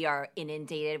 so we are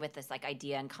inundated with this like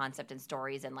idea and concept and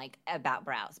stories and like about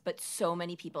brows. But so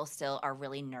many people still are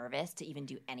really nervous to even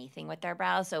do anything with their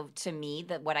brows. So to me,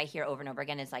 what I hear over and over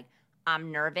again is like,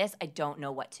 I'm nervous. I don't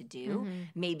know what to do.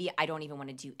 Maybe I don't even want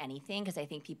to do anything because I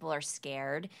think people are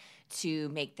scared to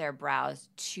make their brows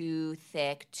too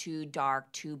thick, too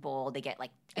dark, too bold. They get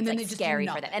like, And it's then like they just do scary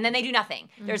for them. nothing. And then they do nothing.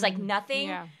 There's like nothing.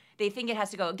 Yeah. They think it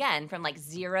has to go again from like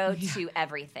 0 to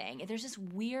everything. There's this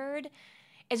weird,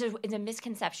 it's a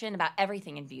misconception about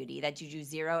everything in beauty that you do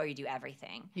 0 or you do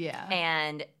everything. Yeah.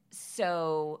 And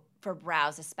so for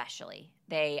brows especially,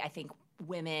 I think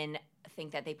women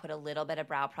think that they put a little bit of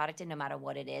brow product in no matter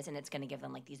what it is, and it's going to give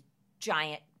them like these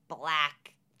giant,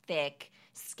 black, thick,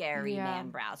 scary man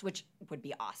brows, which would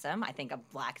be awesome. I think a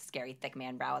black, scary, thick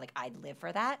man brow, like I'd live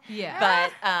for that. Yeah.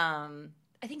 But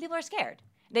I think people are scared.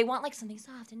 They want like something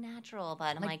soft and natural,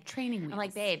 but I'm like training wheels. I'm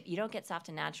like, babe, you don't get soft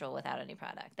and natural without any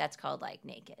product. That's called like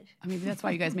naked. I mean, that's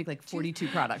why you guys make like 42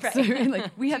 products.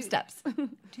 Like we have steps.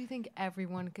 Do you think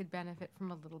everyone could benefit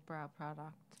from a little brow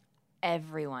product?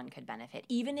 Everyone could benefit.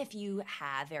 Even if you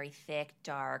have very thick,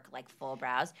 dark, like full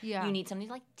brows, Yeah. you need something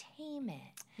to like tame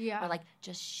it. Yeah. Or like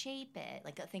just shape it.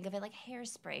 Like think of it like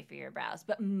hairspray for your brows.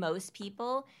 But most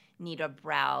people need a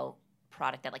brow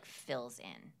product that like fills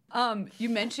in. You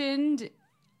mentioned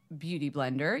Beauty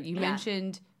Blender. You Yeah.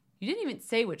 mentioned, you didn't even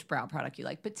say which brow product you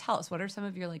like, but tell us, what are some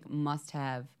of your like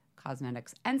must-have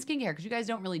cosmetics and skincare? Because you guys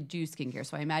don't really do skincare,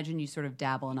 so I imagine you sort of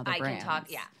dabble in other brands. I can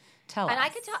talk, yeah. Tell us. And I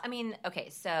could talk, I mean, okay,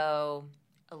 so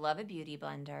I love a Beauty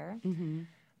Blender. Mm-hmm.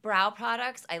 Brow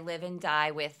products, I live and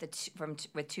die with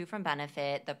with two from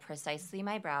Benefit, the Precisely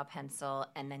My Brow Pencil,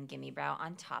 and then Gimme Brow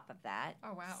on top of that.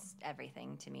 Oh, wow. It's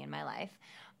everything to me in my life.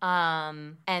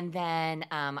 And then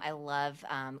I love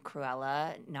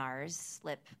Cruella NARS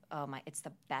lip. Oh my, it's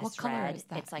the best What color red. is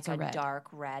that? It's like It's a a red. dark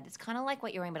red. It's kind of like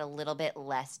what you're wearing, but a little bit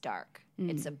less dark.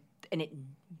 Mm. And it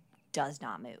does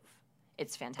not move.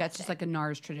 It's fantastic. That's just like a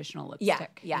NARS traditional yeah,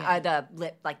 lipstick. yeah. The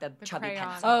lip, like the chubby crayon.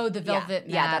 pencil. Oh, the velvet matte.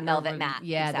 Yeah, the velvet or- matte.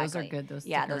 Yeah, those exactly. are good. Those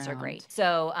yeah, stick those are around. great.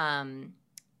 So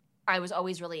I was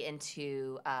always really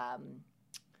into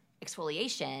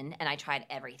exfoliation, and I tried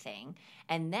everything.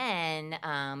 And then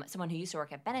someone who used to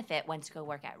work at Benefit went to go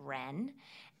work at Ren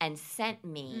and sent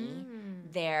me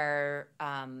their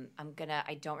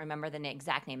I don't remember the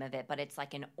exact name of it, but it's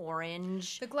like an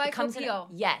orange. The it comes in a- Glycopil.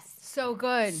 yes. So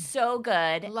good. So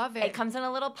good. Love it. It comes in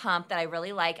a little pump that I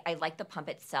really like. I like the pump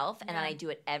itself, and then Yeah. I do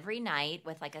it every night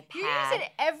with like a You pad. use it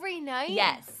every night?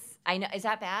 Yes. I know. Is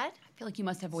that bad? I feel like you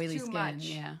must have oily too skin. much.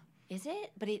 Yeah. Is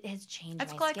it? But it has changed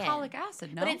That's my skin. glycolic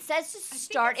acid, no? But it says to I think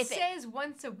start it if it. says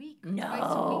once a week. Or twice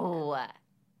a week. No.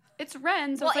 It's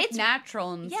Ren, so Well, it's like it's-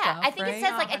 natural and Yeah, stuff, I think right? it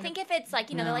says like I Not think if it's like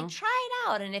they're like No. try it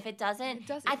out, and if it doesn't, It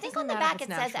doesn't- I it think doesn't on the matter if back it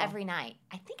it's says natural. every night.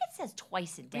 I think it says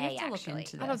twice a We day. have to look Actually,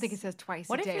 into I don't this. think it says twice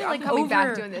What a if day. you're, I'm like, coming back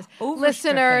over- doing this.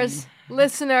 overstripping?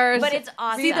 Listeners. but it's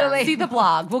awesome. See the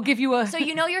blog. We'll give you a. So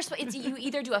you know you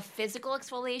either do a physical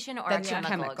exfoliation or That's a your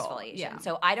chemical chemical, exfoliation. yeah.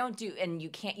 So I don't do, and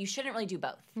you shouldn't really do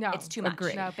both. No, it's too much.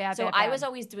 agreed. No, bad, So bad, I bad. was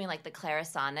always doing like the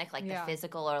Clarisonic, like Yeah. the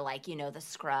physical or like the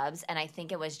scrubs, and I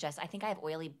think it was just I think I have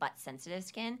oily but sensitive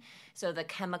skin, so the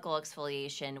chemical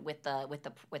exfoliation with the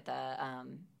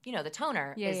the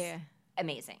toner is Yeah.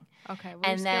 amazing. Okay. Well,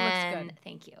 And your skin then looks good.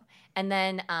 thank you. And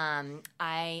then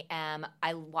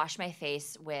I wash my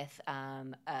face with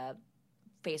a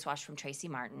face wash from Tracy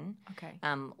Martin. Okay.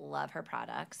 Love her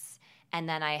products. And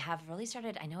then I have really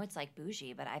started, I know it's like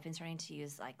bougie, but I've been starting to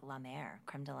use like La Mer,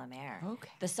 Creme de la Mer. Okay.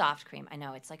 The soft cream. I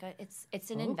know it's like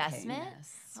it's an investment.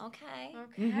 Okayness. Okay.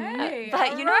 Okay.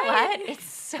 But all you know right. what? It's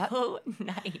so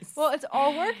nice. Well, it's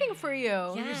all working for you.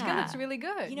 Your skin Yeah. looks really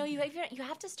good. You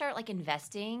have to start like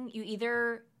investing. You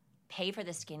either pay for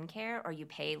the skincare or you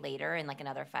pay later in like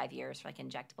another 5 years for like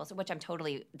injectables, which I'm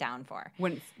totally down for.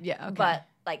 Okay. But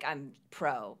like I'm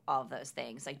pro all of those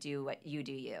things. Like do what you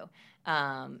do you.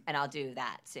 And I'll do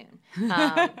that soon.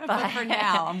 But for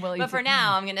now, I'm willing But to- for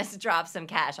now, I'm gonna drop some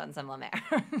cash on some La Mer.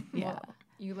 yeah. Well,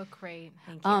 you look great.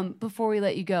 Thank you. Before we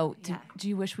let you go, Yeah. do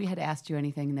you wish we had asked you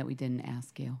anything that we didn't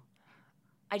ask you?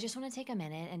 I just want to take a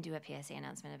minute and do a PSA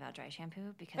announcement about dry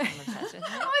shampoo because I'm obsessed with it.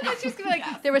 Oh, I thought she was gonna be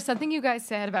like, there was something you guys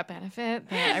said about Benefit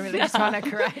that I really just want to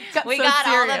correct. We so got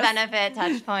all the serious. benefit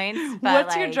touch points. But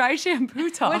What's your like, dry shampoo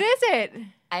talk? What is it?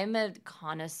 I'm a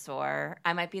connoisseur.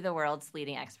 I might be the world's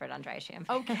leading expert on dry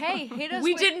shampoo. Okay, hit us.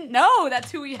 We with, didn't know. That's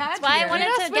who we had. That's why I here. wanted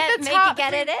Hit us to with the get top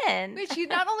it three- in. Wait, she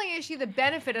not only is she the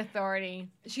Benefit Authority,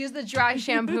 she's the Dry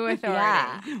Shampoo Authority.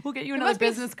 Yeah. We'll get you There another must be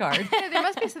business card. Yeah, there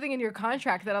must be something in your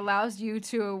contract that allows you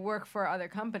to work for other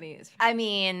companies. I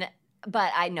mean,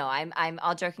 but I know I'm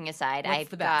all joking aside. What's I've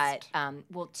the best?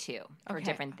 got two for Okay.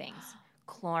 different things.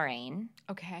 Chlorine.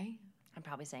 Okay. I'm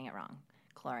probably saying it wrong.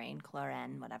 Chlorine,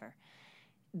 whatever.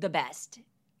 The best.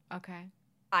 Okay.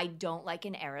 I don't like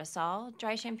an aerosol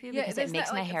dry shampoo Yeah, because there's it makes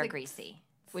that, my like, it's hair like- greasy,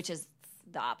 which is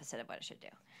the opposite of what it should do.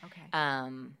 Okay.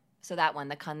 So that one,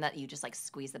 the kind that you just like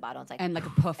squeeze the bottle, it's like And like a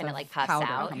puff and of it like puffs powder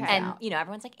out, comes and out.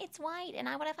 everyone's like, it's white, and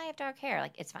what if I have dark hair?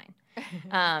 Like it's fine.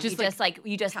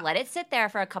 You just let it sit there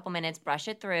for a couple minutes, brush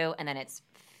it through, and then it's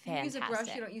You use fantastic. a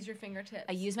brush. You don't use your fingertips.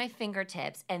 I use my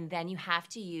fingertips, and then you have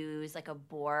to use like a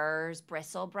boar's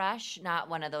bristle brush, not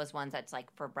one of those ones that's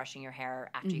like for brushing your hair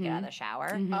after you get out of the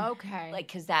shower. Okay. Like,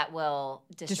 because that will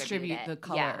distribute the it.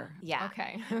 color. Yeah.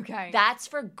 Okay. Okay. That's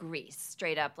for grease,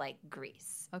 straight up like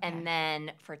grease. Okay. And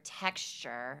then for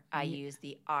texture, I use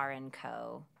the R &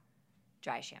 Co.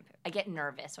 dry shampoo. I get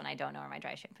nervous when I don't know where my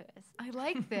dry shampoo is. I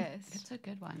like this. It's a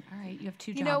good one. All right, you have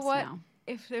two You jobs know what? now.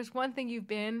 if there's one thing you've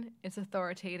been, it's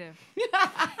authoritative.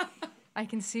 I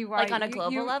can see why. Like on a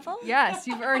global level? Yes,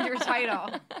 you've earned your title.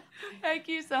 Thank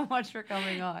you so much for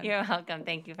coming on. You're welcome.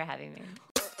 Thank you for having me.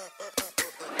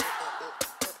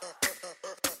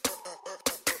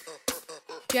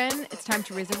 Jen, it's time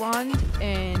to raise a wand,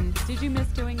 and Did you miss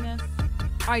doing this?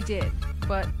 I did,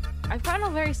 but I've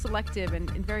gotten very selective and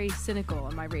very cynical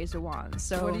in my raise a wand.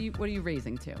 So what are you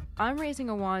raising to? I'm raising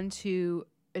a wand to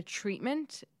a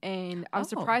treatment, and I'm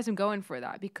surprised I'm going for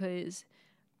that because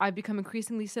I've become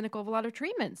increasingly cynical of a lot of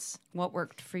treatments. What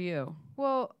worked for you?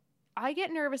 Well, I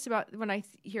get nervous about when I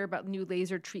hear about new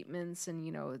laser treatments and,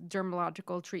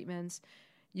 dermatological treatments.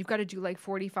 You've got to do like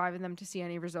 45 of them to see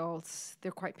any results.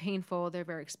 They're quite painful. They're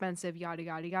very expensive, yada,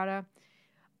 yada, yada.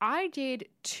 I did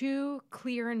 2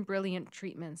 clear and brilliant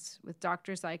treatments with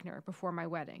Dr. Zeichner before my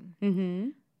wedding. Mm-hmm.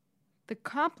 The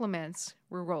compliments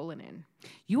were rolling in.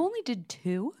 You only did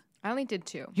 2? I only did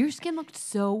 2. Your skin looked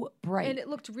so bright. And it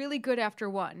looked really good after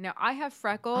 1. Now, I have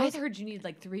freckles. I heard you need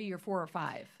like 3 or 4 or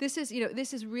 5. This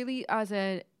is really as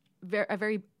a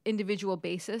very individual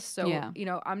basis. So, Yeah.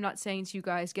 I'm not saying to you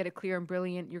guys, get a clear and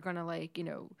brilliant, you're going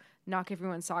to knock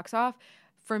everyone's socks off.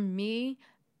 For me,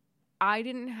 I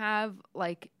didn't have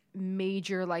like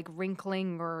major like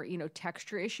wrinkling or,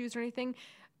 texture issues or anything.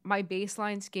 My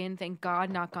baseline skin, thank God,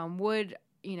 knock on wood,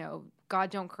 God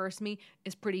don't curse me,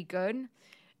 is pretty good.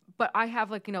 But I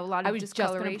have like, a lot of I was just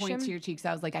discoloration. going to point to your cheeks.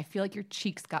 I was like, I feel like your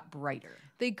cheeks got brighter.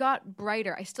 They got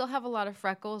brighter. I still have a lot of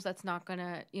freckles. That's not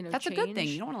gonna, That's change. a good thing.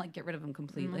 You don't want to like get rid of them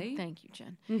completely. Thank you,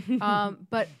 Jen.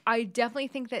 But I definitely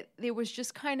think that there was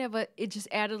just kind of it just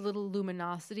added a little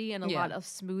luminosity and a lot of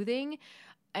smoothing.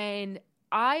 And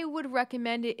I would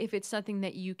recommend it if it's something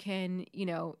that you can,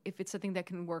 if it's something that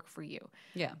can work for you.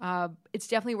 Yeah. It's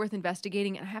definitely worth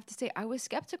investigating. And I have to say, I was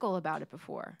skeptical about it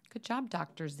before. Good job,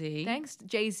 Dr. Z. Thanks,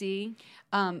 Jay-Z.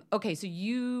 Okay, so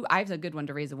I have a good one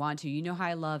to raise a wand to. You know how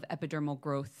I love epidermal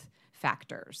growth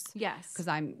factors. Yes. Because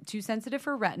I'm too sensitive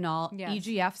for retinol. Yes.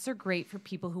 EGFs are great for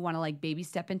people who want to like baby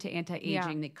step into anti-aging.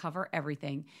 Yeah. They cover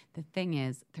everything. The thing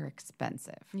is, they're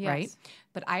expensive, Yes. right?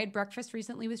 But I had breakfast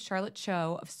recently with Charlotte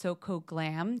Cho of SoCo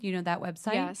Glam. You know that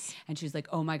website? Yes. And she's like,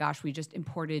 oh my gosh, we just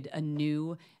imported a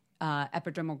new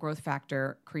epidermal growth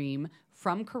factor cream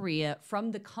from Korea, from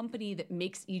the company that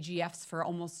makes EGFs for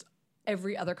almost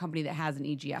every other company that has an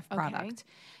EGF product.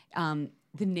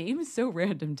 The name is so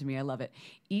random to me. I love it.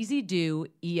 Easy Do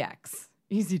EX.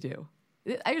 Easy Do.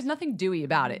 There's nothing dewy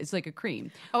about it. It's like a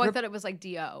cream. Oh, I thought it was like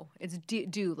D-O. It's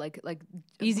do like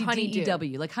Easy honeydew.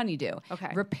 DEW, like honeydew.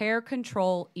 Okay. Repair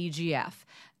Control EGF.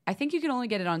 I think you can only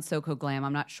get it on SoCo Glam.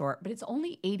 I'm not sure, but it's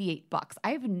only $88.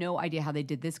 I have no idea how they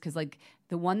did this because like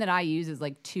the one that I use is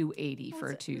like $280 for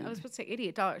a tube. I was about to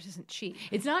say $88 isn't cheap.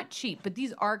 It's not cheap, but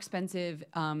these are expensive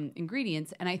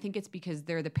ingredients, and I think it's because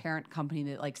they're the parent company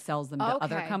that like sells them to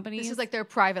other companies. This is like their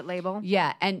private label.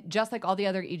 Yeah, and just like all the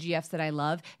other EGFs that I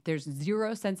love, there's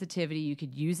 0 sensitivity. You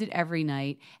could use it every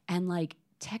night, and like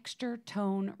texture,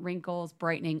 tone, wrinkles,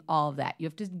 brightening, all of that. You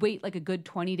have to wait like a good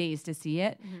 20 days to see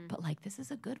it, but like this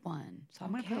is a good one. So I'm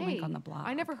going to put a link on the blog.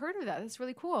 I never heard of that. That's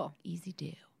really cool. Easy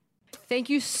Do. Thank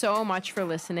you so much for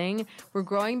listening. We're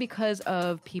growing because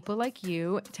of people like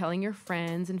you telling your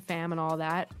friends and fam and all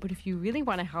that. But if you really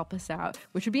want to help us out,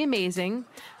 which would be amazing,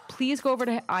 please go over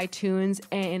to iTunes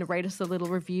and write us a little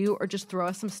review or just throw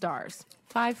us some stars.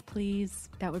 5, please.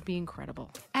 That would be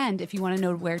incredible. And if you want to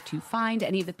know where to find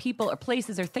any of the people or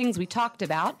places or things we talked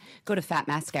about, go to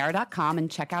fatmascara.com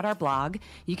and check out our blog.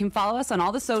 You can follow us on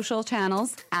all the social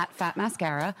channels at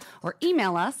fatmascara or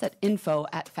email us at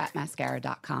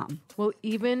info@fatmascara.com. We'll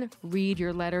even read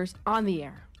your letters on the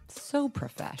air. So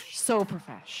profesh. So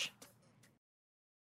profesh.